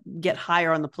play to get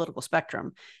higher on the political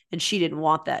spectrum. And she didn't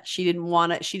want that. She didn't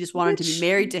want it. She just wanted to be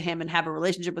married to him and have a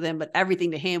relationship with him. But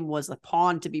everything to him was a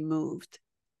pawn to be moved.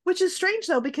 Which is strange,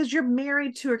 though, because you're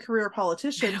married to a career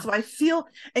politician. So I feel,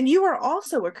 and you are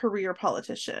also a career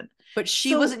politician. But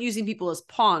she wasn't using people as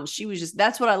pawns. She was just,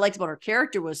 that's what I liked about her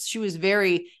character, was she was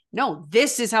very, no,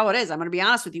 this is how it is. I'm going to be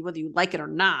honest with you, whether you like it or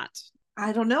not.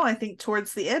 I don't know. I think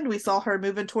towards the end, we saw her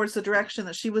moving towards the direction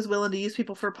that she was willing to use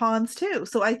people for pawns too.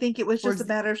 So I think it was just a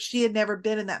matter of she had never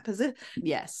been in that position.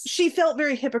 Yes. She felt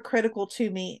very hypocritical to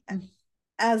me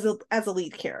as a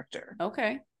lead character.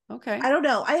 Okay. I don't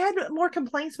know. I had more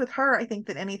complaints with her, I think,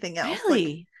 than anything else.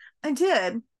 Really? Like, I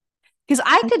did. Because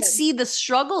I could see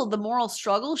the moral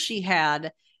struggle she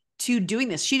had to doing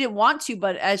this. She didn't want to,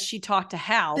 but as she talked to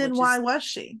Hal. Then why was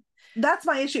she? That's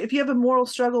my issue. If you have a moral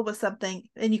struggle with something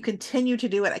and you continue to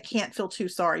do it, I can't feel too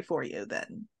sorry for you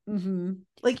then. Mm-hmm.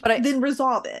 Then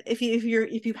resolve it. If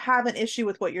you have an issue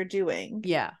with what you're doing,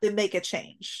 then make a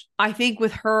change. I think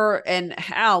with her and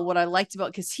Hal, what I liked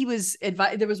about, because he was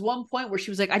there was one point where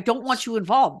she was like, I don't want you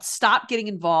involved. Stop getting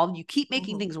involved. You keep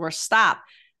making things worse. Stop.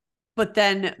 But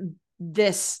then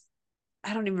this,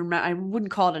 I don't even remember, I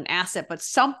wouldn't call it an asset, but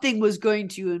something was going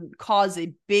to cause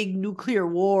a big nuclear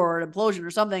war or an implosion or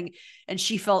something. And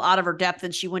she fell out of her depth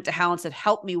and she went to Hal and said,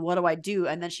 help me. What do I do?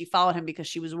 And then she followed him because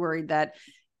she was worried that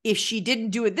if she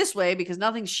didn't do it this way, because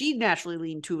nothing she naturally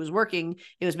leaned to was working,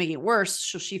 it was making it worse.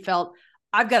 So she felt,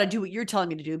 I've got to do what you're telling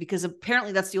me to do, because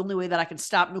apparently that's the only way that I can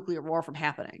stop nuclear war from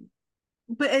happening.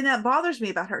 And that bothers me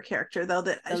about her character, though,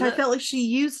 that I felt like she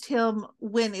used him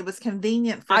when it was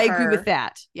convenient for her. I agree with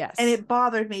that. Yes. And it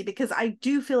bothered me because I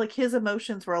do feel like his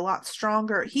emotions were a lot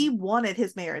stronger. He wanted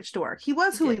his marriage to work. He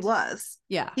was who he was.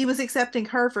 Yeah. He was accepting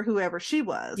her for whoever she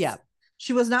was. Yeah.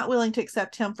 She was not willing to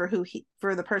accept him for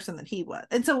for the person that he was.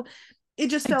 And so it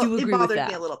just it bothered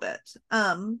me a little bit.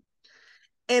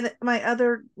 And my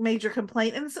other major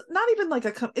complaint, and it's not even like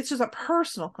it's just a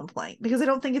personal complaint, because I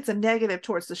don't think it's a negative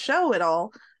towards the show at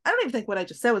all. I don't even think what I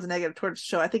just said was a negative towards the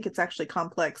show. I think it's actually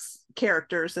complex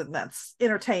characters and that's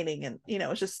entertaining, and,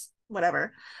 it's just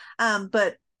whatever.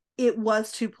 But it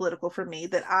was too political for me,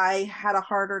 that I had a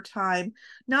harder time,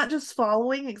 not just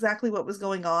following exactly what was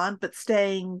going on, but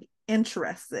staying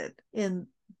interested in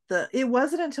it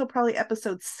wasn't until probably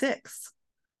episode 6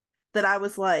 that I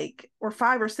was like, or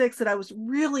 5 or 6, that I was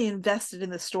really invested in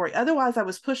this story. Otherwise, I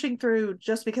was pushing through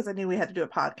just because I knew we had to do a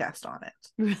podcast on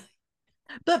it.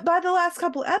 But by the last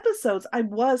couple episodes, I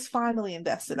was finally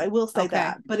invested. I will say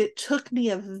that. But it took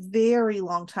me a very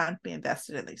long time to be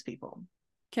invested in these people.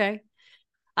 Okay.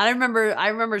 I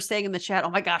remember saying in the chat, oh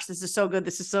my gosh, this is so good.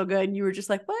 This is so good. And you were just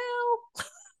like, well,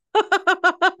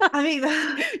 I mean,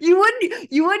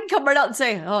 you wouldn't come right out and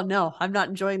say, oh no, I'm not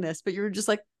enjoying this. But you were just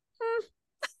like,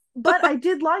 But I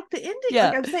did like the ending. Yeah.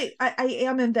 Like I'm saying, I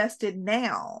am invested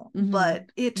now, but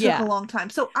it took a long time.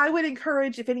 So I would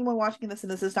encourage, if anyone watching this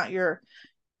and this is not your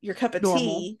cup of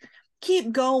tea,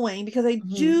 keep going, because I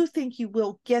do think you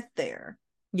will get there.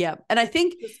 Yeah. And I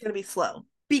think it's going to be slow.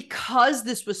 Because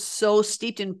this was so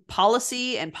steeped in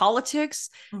policy and politics,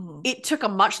 it took a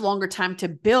much longer time to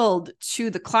build to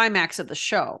the climax of the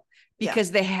show.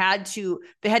 because they had to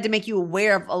make you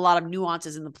aware of a lot of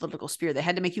nuances in the political sphere. They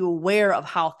had to make you aware of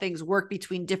how things work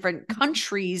between different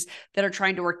countries that are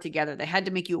trying to work together. They had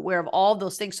to make you aware of all of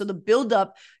those things. So the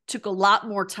buildup took a lot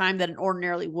more time than it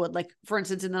ordinarily would, like for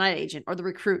instance, in The Night Agent or The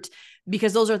Recruit,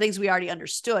 because those are things we already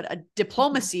understood. A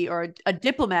diplomacy or a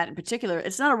diplomat in particular,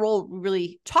 it's not a role we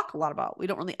really talk a lot about. We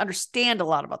don't really understand a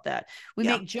lot about that. We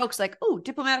make jokes like, oh,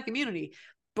 diplomatic immunity,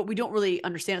 but we don't really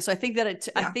understand it. So I think that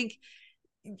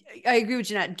I agree with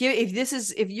Jeanette.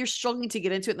 If you're struggling to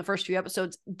get into it in the first few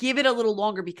episodes, give it a little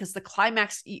longer, because the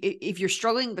climax, if you're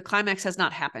struggling, the climax has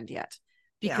not happened yet,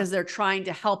 because they're trying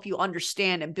to help you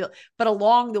understand and build. But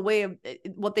along the way of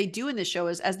what they do in the show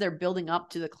is, as they're building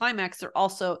up to the climax, they're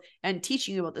also, and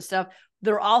teaching you about the stuff,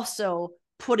 they're also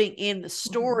putting in the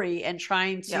story and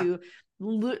trying to,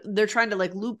 they're trying to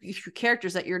like loop you through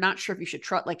characters that you're not sure if you should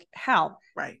trust, like Hal.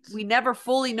 Right. We never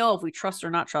fully know if we trust or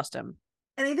not trust him.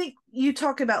 And I think you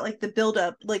talk about like the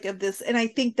buildup like of this, and I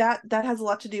think that has a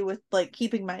lot to do with like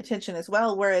keeping my attention as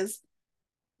well. Whereas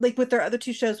like with their other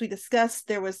two shows we discussed,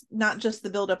 there was not just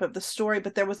the buildup of the story,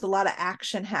 but there was a lot of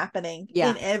action happening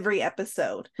in every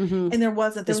episode. And there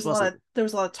was a lot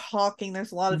of talking,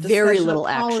 there's a lot of discussion, very little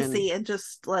of policy action, and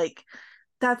just like,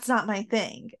 that's not my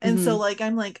thing. And so like,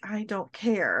 I'm like, I don't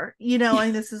care, and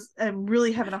I'm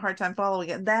really having a hard time following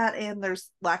it. That, and there's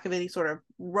lack of any sort of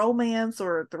romance,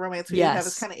 or the romance we do have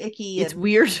is kind of icky. It's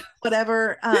weird.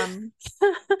 Whatever.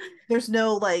 There's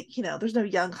no like, there's no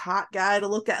young hot guy to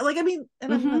look at. Like, I mean,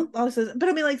 and but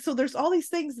I mean, like, so there's all these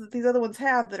things that these other ones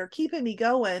have that are keeping me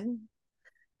going.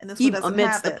 And this one doesn't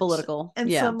have the political.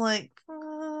 And so I'm like,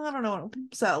 I don't know.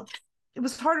 So it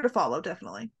was harder to follow,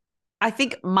 definitely. I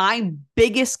think my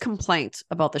biggest complaint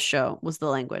about the show was the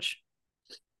language.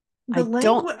 I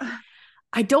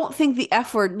don't think the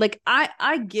F word, like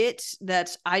I get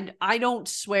that I don't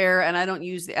swear and I don't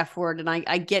use the F word, and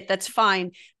I get that's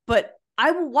fine, but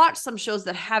I will watch some shows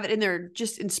that have it in there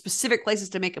just in specific places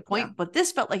to make a point. But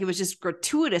this felt like it was just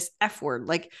gratuitous F word.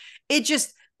 Like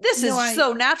this is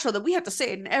so natural that we have to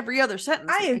say it in every other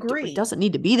sentence. I agree. It doesn't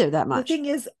need to be there that much. The thing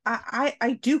is,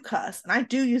 I do cuss, and I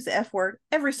do use the F word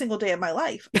every single day of my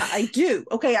life. I do.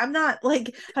 Okay. I'm not going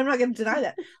to deny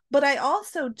that, but I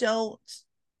also don't.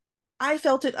 I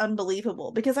felt it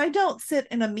unbelievable, because I don't sit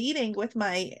in a meeting with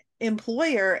my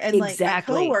employer and like my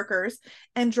coworkers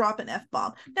and drop an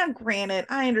F-bomb. Now, granted,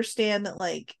 I understand that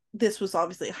like this was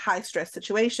obviously high stress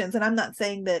situations, and I'm not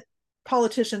saying that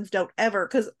politicians don't ever,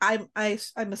 because I'm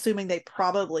assuming they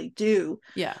probably do.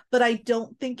 Yeah. But I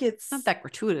don't think it's not that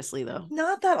gratuitously, though.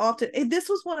 Not that often. This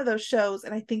was one of those shows,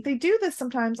 and I think they do this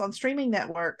sometimes on streaming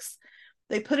networks.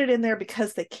 They put it in there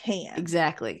because they can.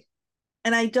 Exactly.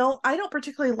 And I don't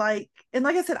particularly like, and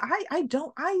like I said, I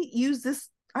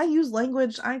use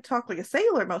language. I talk like a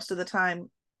sailor most of the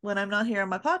time when I'm not here on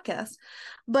my podcast.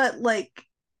 But like,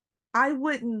 I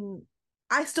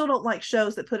still don't like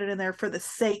shows that put it in there for the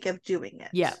sake of doing it.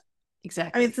 Yeah,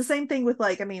 exactly. I mean, it's the same thing with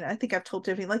like, I mean, I think I've told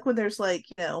Tiffany, like when there's like,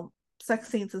 sex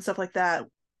scenes and stuff like that,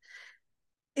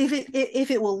 if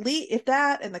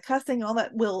that and the cussing and all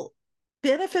that will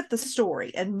benefit the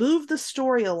story and move the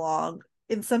story along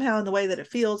in somehow in the way that it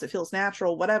feels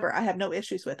natural, whatever, I have no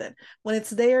issues with it. When it's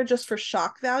there just for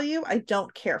shock value, I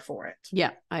don't care for it.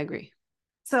 Yeah, I agree.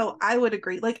 So I would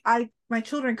agree. Like my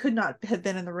children could not have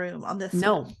been in the room on this.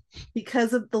 No,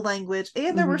 because of the language.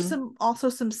 And there were also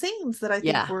some scenes that I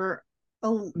think were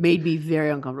made me very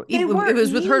uncomfortable. It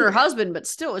was with her and her husband, but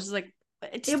still, it was just like,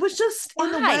 it was just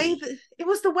in the way that it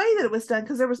was the way that it was done.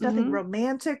 Because there was nothing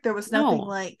romantic. There was nothing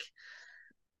like,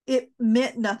 it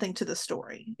meant nothing to the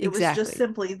story. It was just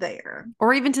simply there.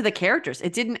 Or even to the characters.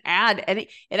 It didn't add any,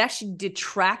 it actually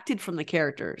detracted from the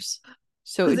characters.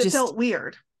 So it just felt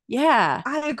weird. Yeah.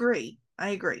 I agree.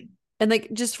 And like,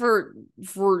 just for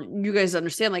you guys to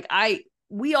understand, like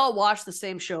we all watch the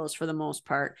same shows for the most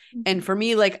part. Mm-hmm. And for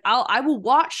me, like I will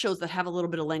watch shows that have a little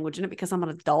bit of language in it because I'm an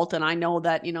adult and I know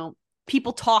that,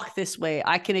 people talk this way.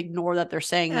 I can ignore that they're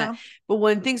saying that. But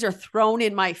when things are thrown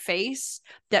in my face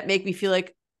that make me feel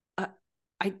like,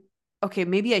 okay,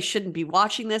 maybe I shouldn't be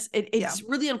watching this. It's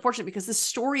really unfortunate because this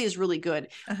story is really good.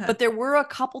 But there were a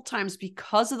couple times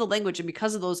because of the language and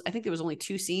because of those, I think there was only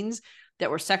 2 scenes that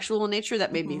were sexual in nature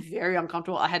that made me very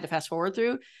uncomfortable. I had to fast forward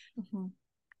through.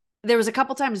 There was a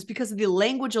couple times because of the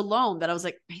language alone that I was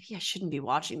like, maybe I shouldn't be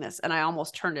watching this. And I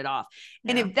almost turned it off.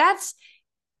 And if that's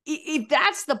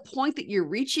the point that you're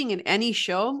reaching in any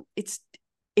show, it's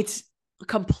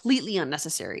completely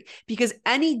unnecessary, because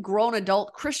any grown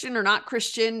adult, Christian or not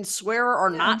Christian, swearer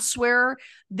or not swearer,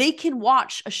 they can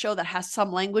watch a show that has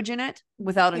some language in it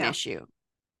without an issue.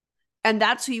 And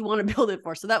that's who you want to build it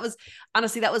for. So that was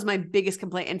my biggest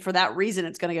complaint. And for that reason,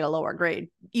 it's going to get a lower grade,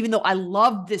 even though I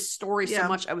loved this story so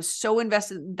much. I was so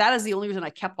invested. That is the only reason I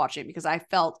kept watching it, because I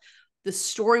felt the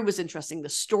story was interesting. The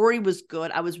story was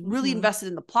good. I was really invested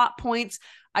in the plot points.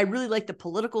 I really liked the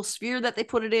political sphere that they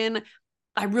put it in.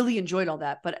 I really enjoyed all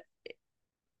that, but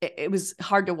it was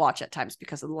hard to watch at times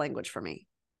because of the language for me.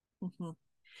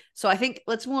 So I think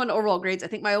let's move on to overall grades. I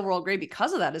think my overall grade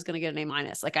because of that is going to get an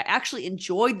A-. Like, I actually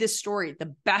enjoyed this story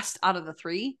the best out of the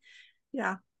 3.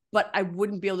 Yeah. But I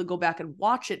wouldn't be able to go back and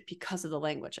watch it because of the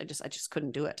language. I just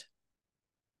couldn't do it.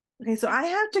 Okay, so I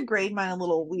have to grade mine a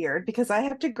little weird, because I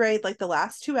have to grade like the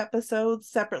last 2 episodes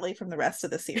separately from the rest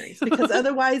of the series, because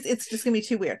otherwise it's just gonna be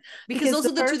too weird. Because those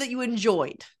are the 2 that you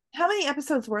enjoyed. How many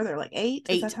episodes were there? Like 8?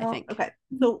 8, I think. Okay,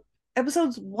 so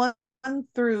episodes 1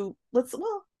 through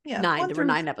 9. There were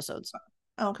 9 episodes.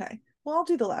 Okay, well, I'll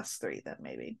do the last 3 then,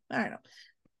 maybe. I don't know.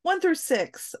 1 through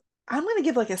 6, I'm gonna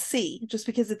give like a C, just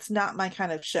because it's not my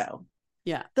kind of show.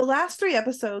 Yeah. The last 3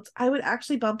 episodes, I would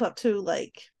actually bump up to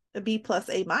like a B+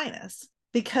 A-,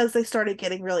 because they started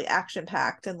getting really action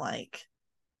packed, and like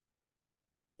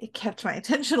it kept my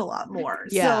attention a lot more.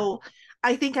 So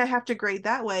I think I have to grade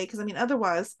that way, because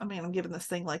otherwise, I'm giving this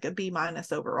thing like a B-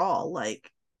 overall,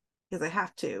 like, because I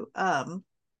have to.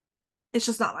 It's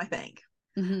just not my thing.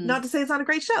 Not to say it's not a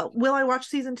great show. Will I watch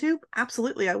season 2?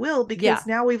 Absolutely I will, because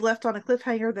now we've left on a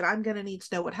cliffhanger that I'm going to need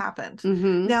to know what happened.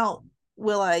 Now,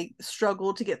 will I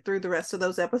struggle to get through the rest of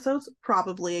those episodes?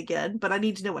 Probably again, but I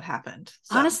need to know what happened.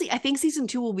 So. Honestly, I think season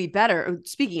 2 will be better.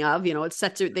 Speaking of, it's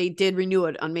set to, they did renew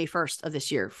it on May 1st of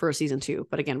this year for season 2.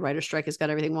 But again, writer's strike has got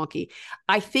everything wonky.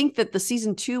 I think that the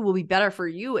season 2 will be better for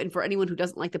you and for anyone who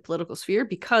doesn't like the political sphere,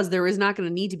 because there is not going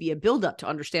to need to be a buildup to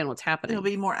understand what's happening. It'll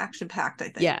be more action packed, I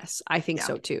think. Yes, I think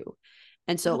so too.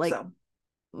 And so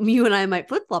you and I might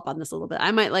flip-flop on this a little bit.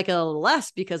 I might like it a little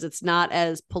less because it's not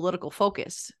as politically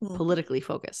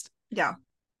focused. Yeah.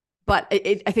 But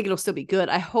I think it'll still be good.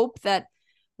 I hope that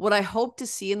what I hope to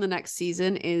see in the next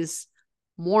season is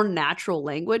more natural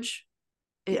language.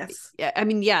 Yes.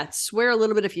 Swear a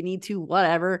little bit if you need to,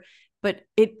 whatever, but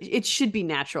it should be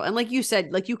natural. And like you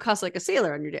said, like you cuss like a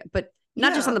sailor on your day, but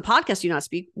not just on the podcast, you not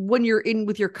speak. When you're in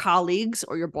with your colleagues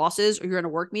or your bosses, or you're in a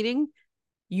work meeting,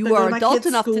 you are adult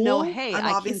enough to know, hey,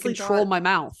 I can control my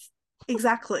mouth.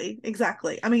 Exactly.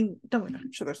 I'm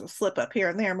sure there's a slip up here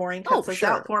and there. Maureen cuts this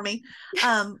out for me.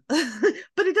 But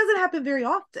it doesn't happen very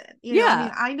often.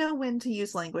 I know when to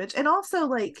use language, and also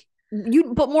like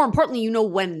but more importantly, you know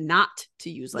when not to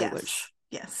use language.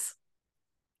 Yes.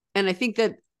 And I think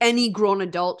that any grown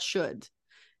adult should.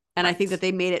 And I think that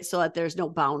they made it so that there's no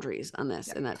boundaries on this.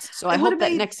 And that's so I hope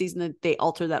that next season that they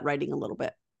alter that writing a little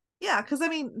bit. Yeah, because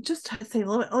just to say a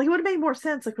little bit, like, it would have made more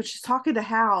sense, like when she's talking to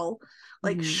Hal,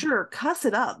 like, sure, cuss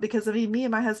it up, because me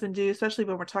and my husband do, especially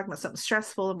when we're talking about something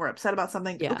stressful and we're upset about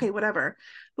something. Okay, whatever.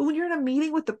 But when you're in a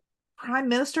meeting with the Prime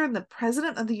Minister and the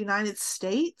President of the United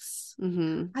States,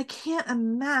 I can't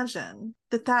imagine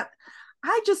that.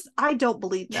 I don't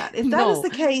believe that. If that is the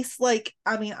case, like,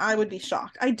 I would be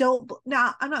shocked. I'm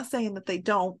not saying that they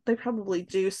don't. They probably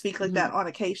do speak like that on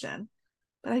occasion.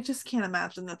 But I just can't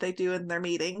imagine that they do in their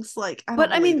meetings. Like,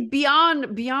 beyond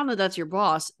that, that's your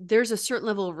boss. There's a certain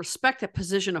level of respect that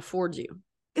position affords you.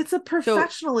 It's a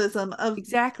professionalism of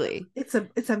exactly. It's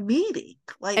a meeting.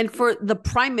 Like, and for the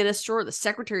Prime Minister or the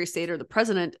Secretary of State or the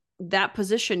President, that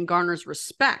position garners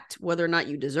respect, whether or not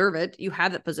you deserve it. You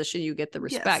have that position, you get the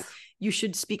respect. Yes. You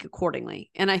should speak accordingly.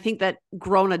 And I think that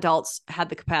grown adults had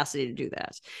the capacity to do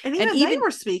that. And even they were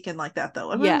speaking like that,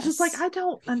 though. It's just like, I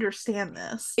don't understand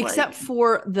this. Except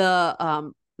for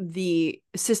the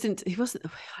assistant. He wasn't,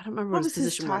 I don't remember what his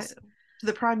position was.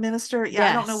 The Prime Minister. Yeah, yes.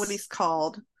 I don't know what he's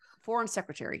called. Foreign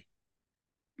Secretary.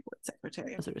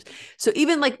 Secretary. That's what it is. So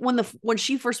even like when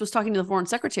she first was talking to the Foreign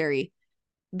Secretary,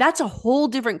 that's a whole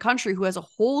different country who has a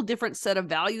whole different set of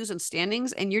values and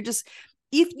standings. And you're just,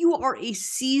 if you are a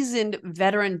seasoned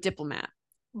veteran diplomat,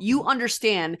 you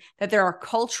understand that there are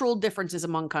cultural differences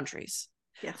among countries.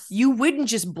 Yes. You wouldn't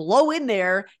just blow in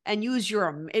there and use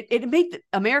it make the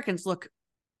Americans look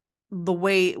the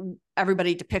way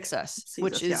everybody depicts us,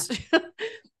 which is,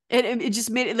 it just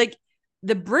made it like,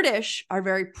 the British are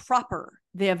very proper.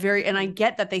 They have and I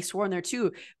get that they swore in there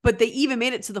too, but they even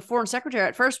made it to the Foreign Secretary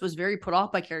at first was very put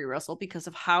off by Carrie Russell because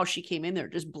of how she came in there,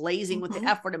 just blazing with the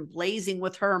F word and blazing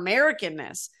with her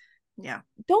Americanness. Yeah.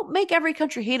 Don't make every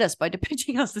country hate us by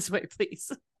depicting us this way,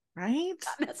 please. Right?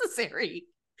 Not necessary.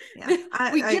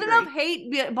 Yeah. We get enough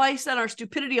hate based on our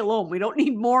stupidity alone. We don't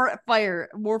need more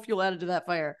fuel added to that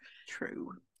fire.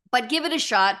 True. But give it a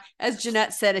shot. As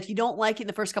Jeanette said, if you don't like it in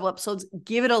the first couple episodes,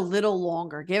 give it a little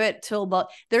longer. Give it till about,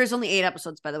 there's only 8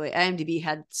 episodes, by the way. IMDb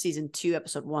had season 2,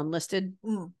 episode 1 listed,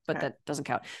 but that doesn't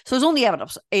count. So there's only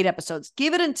 8 episodes.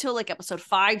 Give it until like episode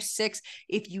 5, 6.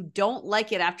 If you don't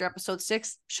like it after episode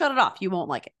 6, shut it off. You won't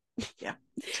like it. Yeah.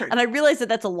 True. And I realize that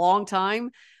that's a long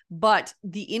time, but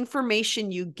the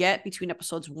information you get between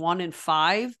episodes 1 and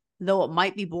 5, though it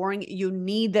might be boring, you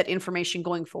need that information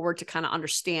going forward to kind of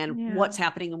understand what's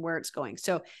happening and where it's going.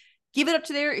 So give it up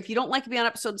to there. If you don't like to be on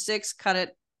episode 6, cut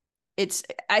it.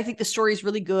 I think the story is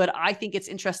really good. I think it's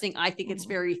interesting. I think it's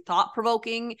very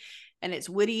thought-provoking and it's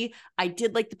witty. I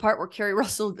did like the part where Kerry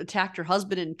Russell attacked her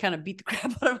husband and kind of beat the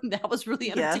crap out of him. That was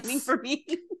really entertaining for me.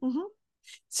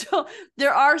 So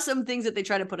there are some things that they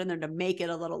try to put in there to make it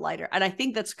a little lighter. And I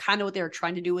think that's kind of what they were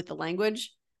trying to do with the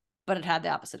language, but it had the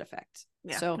opposite effect.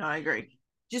 Yeah, so no, I agree.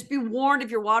 Just be warned if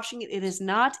you're watching it, it is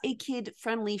not a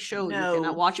kid-friendly show. No. You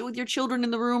cannot watch it with your children in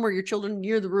the room or your children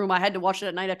near the room. I had to watch it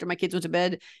at night after my kids went to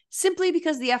bed simply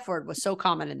because the F word was so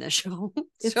common in this show.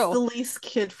 It's the least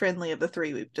kid-friendly of the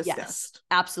 3 we've discussed. Yes,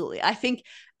 absolutely. I think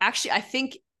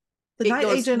the Night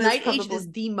Agent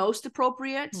is the most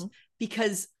appropriate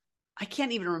because I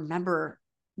can't even remember.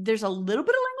 There's a little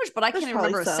bit of language, but I can't even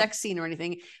remember a sex scene or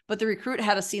anything. But the Recruit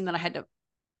had a scene that I had to,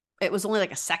 it was only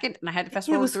like a second and I had to fast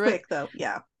forward through it. It was quick though.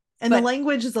 Yeah. And the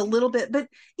language is a little bit, but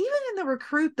even in the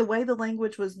Recruit, the way the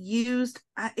language was used,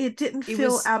 it didn't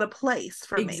feel out of place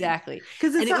for me. Exactly.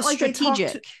 Because it's not like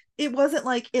strategic. It wasn't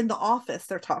like in the office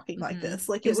they're talking like this.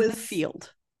 Like it was in the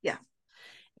field. Yeah.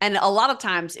 And a lot of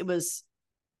times it was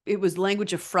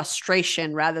language of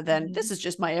frustration rather than this is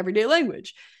just my everyday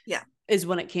language. Yeah. Is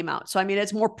when it came out. So I mean,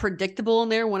 it's more predictable in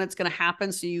there when it's going to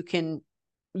happen. So you can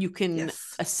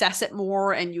assess it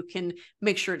more and you can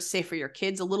make sure it's safe for your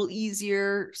kids a little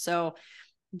easier. So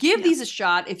give these a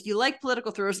shot. If you like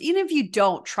political thrillers, even if you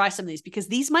don't, try some of these because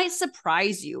these might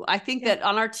surprise you. I think that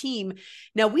on our team,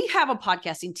 now we have a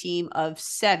podcasting team of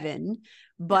 7,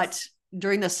 but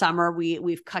during the summer,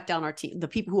 we've cut down our team. The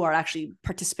people who are actually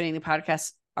participating in the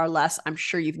podcast are less. I'm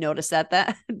sure you've noticed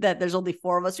that there's only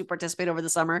 4 of us who participate over the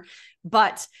summer,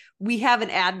 but we have an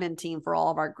admin team for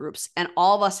all of our groups. And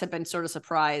all of us have been sort of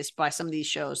surprised by some of these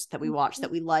shows that we watch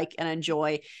that we like and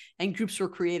enjoy, and groups were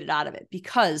created out of it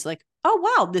because like,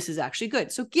 oh, wow, this is actually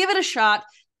good. So give it a shot.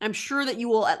 I'm sure that you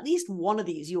will, at least one of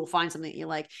these, you will find something that you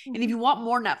like. And if you want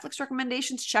more Netflix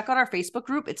recommendations, check out our Facebook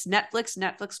group. It's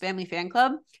Netflix Family Fan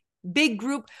Club. Big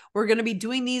group. We're going to be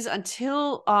doing these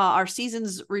until our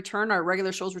seasons return, our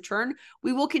regular shows return.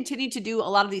 We will continue to do a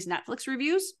lot of these Netflix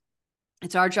reviews.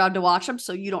 It's our job to watch them.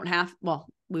 So you don't have, well,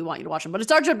 we want you to watch them, but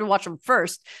it's our job to watch them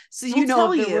first. So you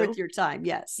know if they're worth your time.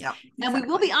 Yes. Yeah. And we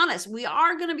will be honest. We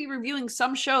are going to be reviewing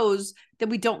some shows that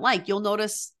we don't like. You'll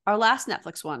notice our last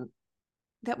Netflix one.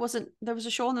 There was a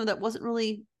show on there that wasn't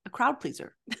really a crowd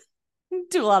pleaser.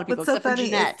 To a lot of people, except for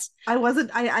Jeanette.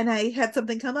 I had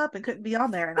something come up and couldn't be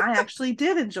on there, and I actually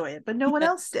did enjoy it, but no one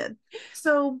else did.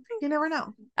 So you never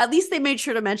know. At least they made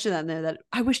sure to mention that in there, that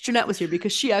I wish Jeanette was here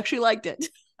because she actually liked it.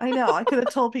 I know. I could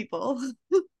have told people.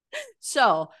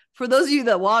 So for those of you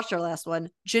that watched our last one,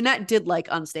 Jeanette did like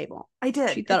Unstable. I did.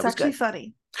 She thought it's it was actually good.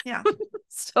 Funny. Yeah.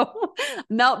 So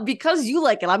now because you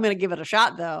like it, I'm going to give it a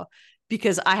shot though,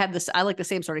 because I like the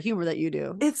same sort of humor that you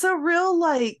do. It's a real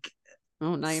like.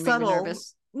 Oh, now you make me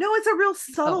nervous. No, it's a real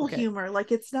subtle humor.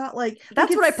 Like it's not like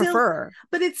that's what I prefer.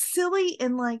 But it's silly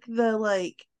in like the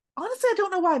like. Honestly, I don't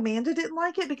know why Amanda didn't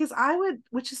like it because I would,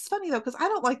 which is funny though, because I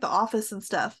don't like The Office and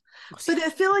stuff. But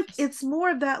I feel like it's more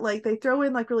of that, like they throw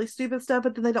in like really stupid stuff,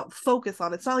 but then they don't focus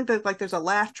on it. It's not like there's a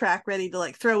laugh track ready to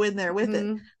like throw in there with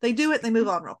it. They do it and they move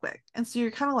on real quick. And so you're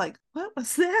kind of like, what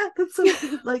was that? That's so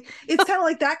like it's kind of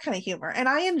like that kind of humor. And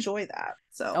I enjoy that.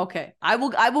 So okay. I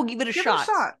will give it a shot.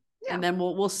 Yeah. And then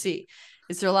we'll see.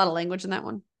 Is there a lot of language in that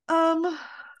one? I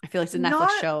feel like it's a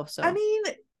Netflix show. So I mean,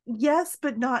 yes,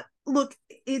 but not. Look,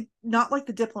 it not like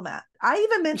The Diplomat. I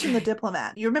even mentioned The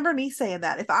Diplomat. You remember me saying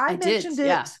that? If I mentioned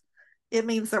it, it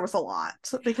means there was a lot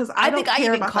because I think I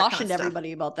even cautioned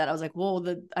everybody about that. I was like,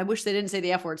 "Whoa, I wish they didn't say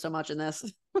the F word so much in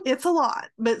this." It's a lot,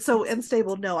 but so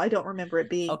Unstable. No, I don't remember it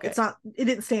being. Okay. It's not. It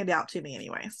didn't stand out to me,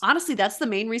 anyways. Honestly, that's the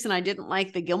main reason I didn't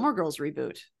like the Gilmore Girls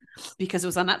reboot. Because it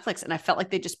was on Netflix and I felt like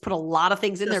they just put a lot of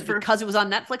things in there because it was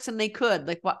on Netflix and they could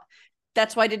like what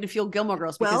that's why I didn't feel Gilmore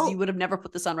Girls because you would have never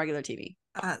put this on regular TV.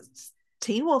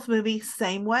 Teen Wolf movie,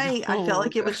 same way. I felt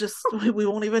like it was just we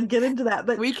won't even get into that,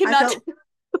 but we cannot.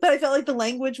 But I felt like the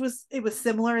language was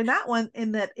similar in that one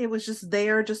in that it was just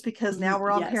there just because now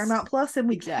we're on Paramount Plus and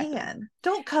we can.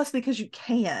 Don't cuss because you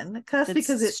can. Cuss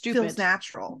because it feels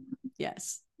natural.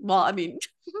 Yes. Well, I mean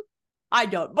I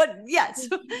don't, but yes.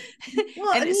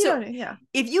 Well, and so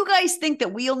if you guys think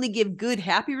that we only give good,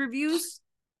 happy reviews,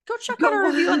 go check out our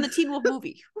review on the Teen Wolf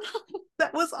movie.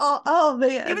 That was all. Oh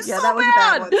man, it was yeah, so that was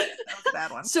bad. a bad one. That was a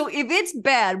bad one. So if it's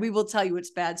bad, we will tell you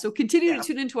it's bad. So continue to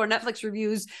tune into our Netflix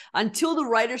reviews until the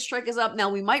writer's strike is up. Now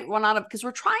we might run out of, because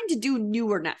we're trying to do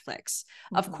newer Netflix.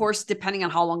 Of course, depending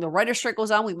on how long the writer's strike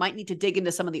goes on, we might need to dig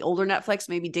into some of the older Netflix.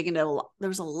 Maybe dig into.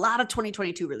 There's a lot of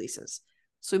 2022 releases.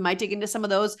 So we might dig into some of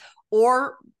those,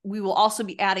 or we will also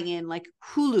be adding in like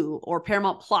Hulu or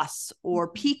Paramount Plus or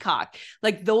Peacock,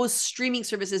 like those streaming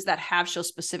services that have shows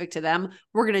specific to them.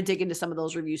 We're going to dig into some of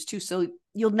those reviews too. So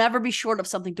you'll never be short of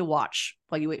something to watch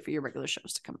while you wait for your regular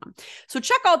shows to come on. So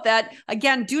check out that.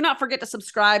 Again, do not forget to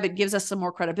subscribe. It gives us some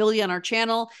more credibility on our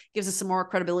channel, gives us some more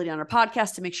credibility on our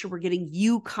podcast to make sure we're getting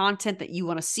you content that you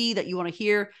want to see, that you want to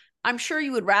hear. I'm sure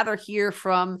you would rather hear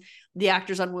from the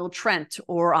actors on Will Trent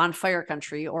or on Fire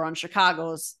Country or on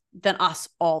Chicago's than us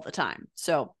all the time.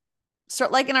 So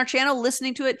start liking our channel,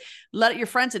 listening to it, let your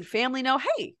friends and family know,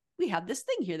 hey, we have this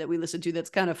thing here that we listen to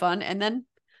that's kind of fun. And then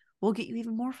we'll get you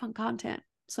even more fun content.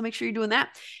 So make sure you're doing that.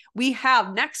 We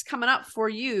have next coming up for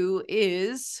you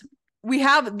is we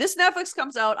have this Netflix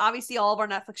comes out. Obviously, all of our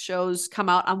Netflix shows come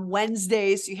out on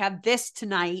Wednesdays. So you have this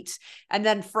tonight. And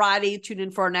then Friday, tune in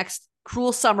for our next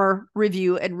Cruel Summer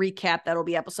review and recap. That'll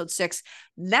be episode 6.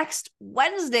 Next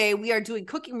Wednesday, we are doing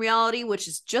Cooking Reality, which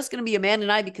is just going to be Amanda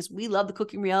and I because we love the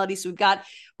cooking reality. So we're going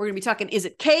to be talking, is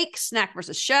it cake, snack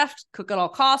versus chef, cook at all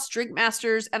costs, drink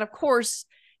masters. And of course,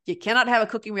 you cannot have a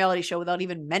cooking reality show without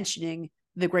even mentioning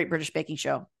the Great British Baking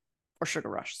Show or Sugar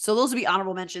Rush. So those will be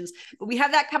honorable mentions, but we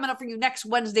have that coming up for you next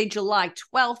Wednesday, July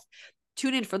 12th.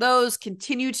 Tune in for those.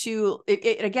 Continue to,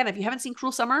 again, if you haven't seen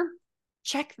Cruel Summer,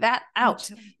 check that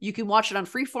out. You can watch it on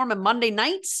Freeform on Monday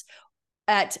nights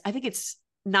at, I think it's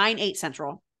 9/8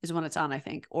 Central is when it's on, I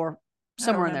think, or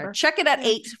somewhere in there. Check it at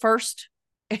 8 first.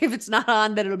 If it's not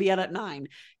on, then it'll be out at 9.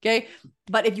 Okay.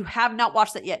 But if you have not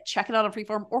watched that yet, check it out on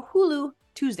Freeform or Hulu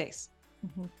Tuesdays.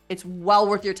 It's well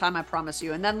worth your time, I promise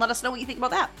you. And then let us know what you think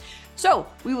about that. So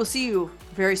we will see you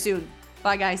very soon.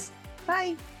 Bye, guys.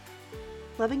 Bye.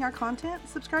 Loving our content?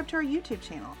 Subscribe to our YouTube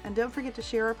channel and don't forget to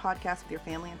share our podcast with your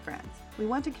family and friends. We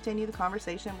want to continue the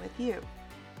conversation with you.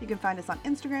 You can find us on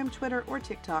Instagram, Twitter, or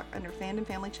TikTok under Fandom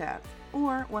Family Chats,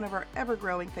 or one of our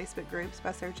ever-growing Facebook groups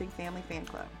by searching Family Fan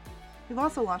Club. We've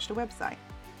also launched a website,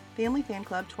 Family Fan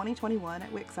Club 2021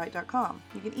 at wixsite.com.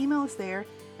 You can email us there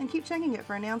and keep checking it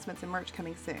for announcements and merch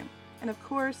coming soon. And of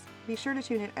course, be sure to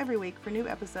tune in every week for new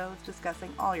episodes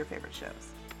discussing all your favorite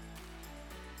shows.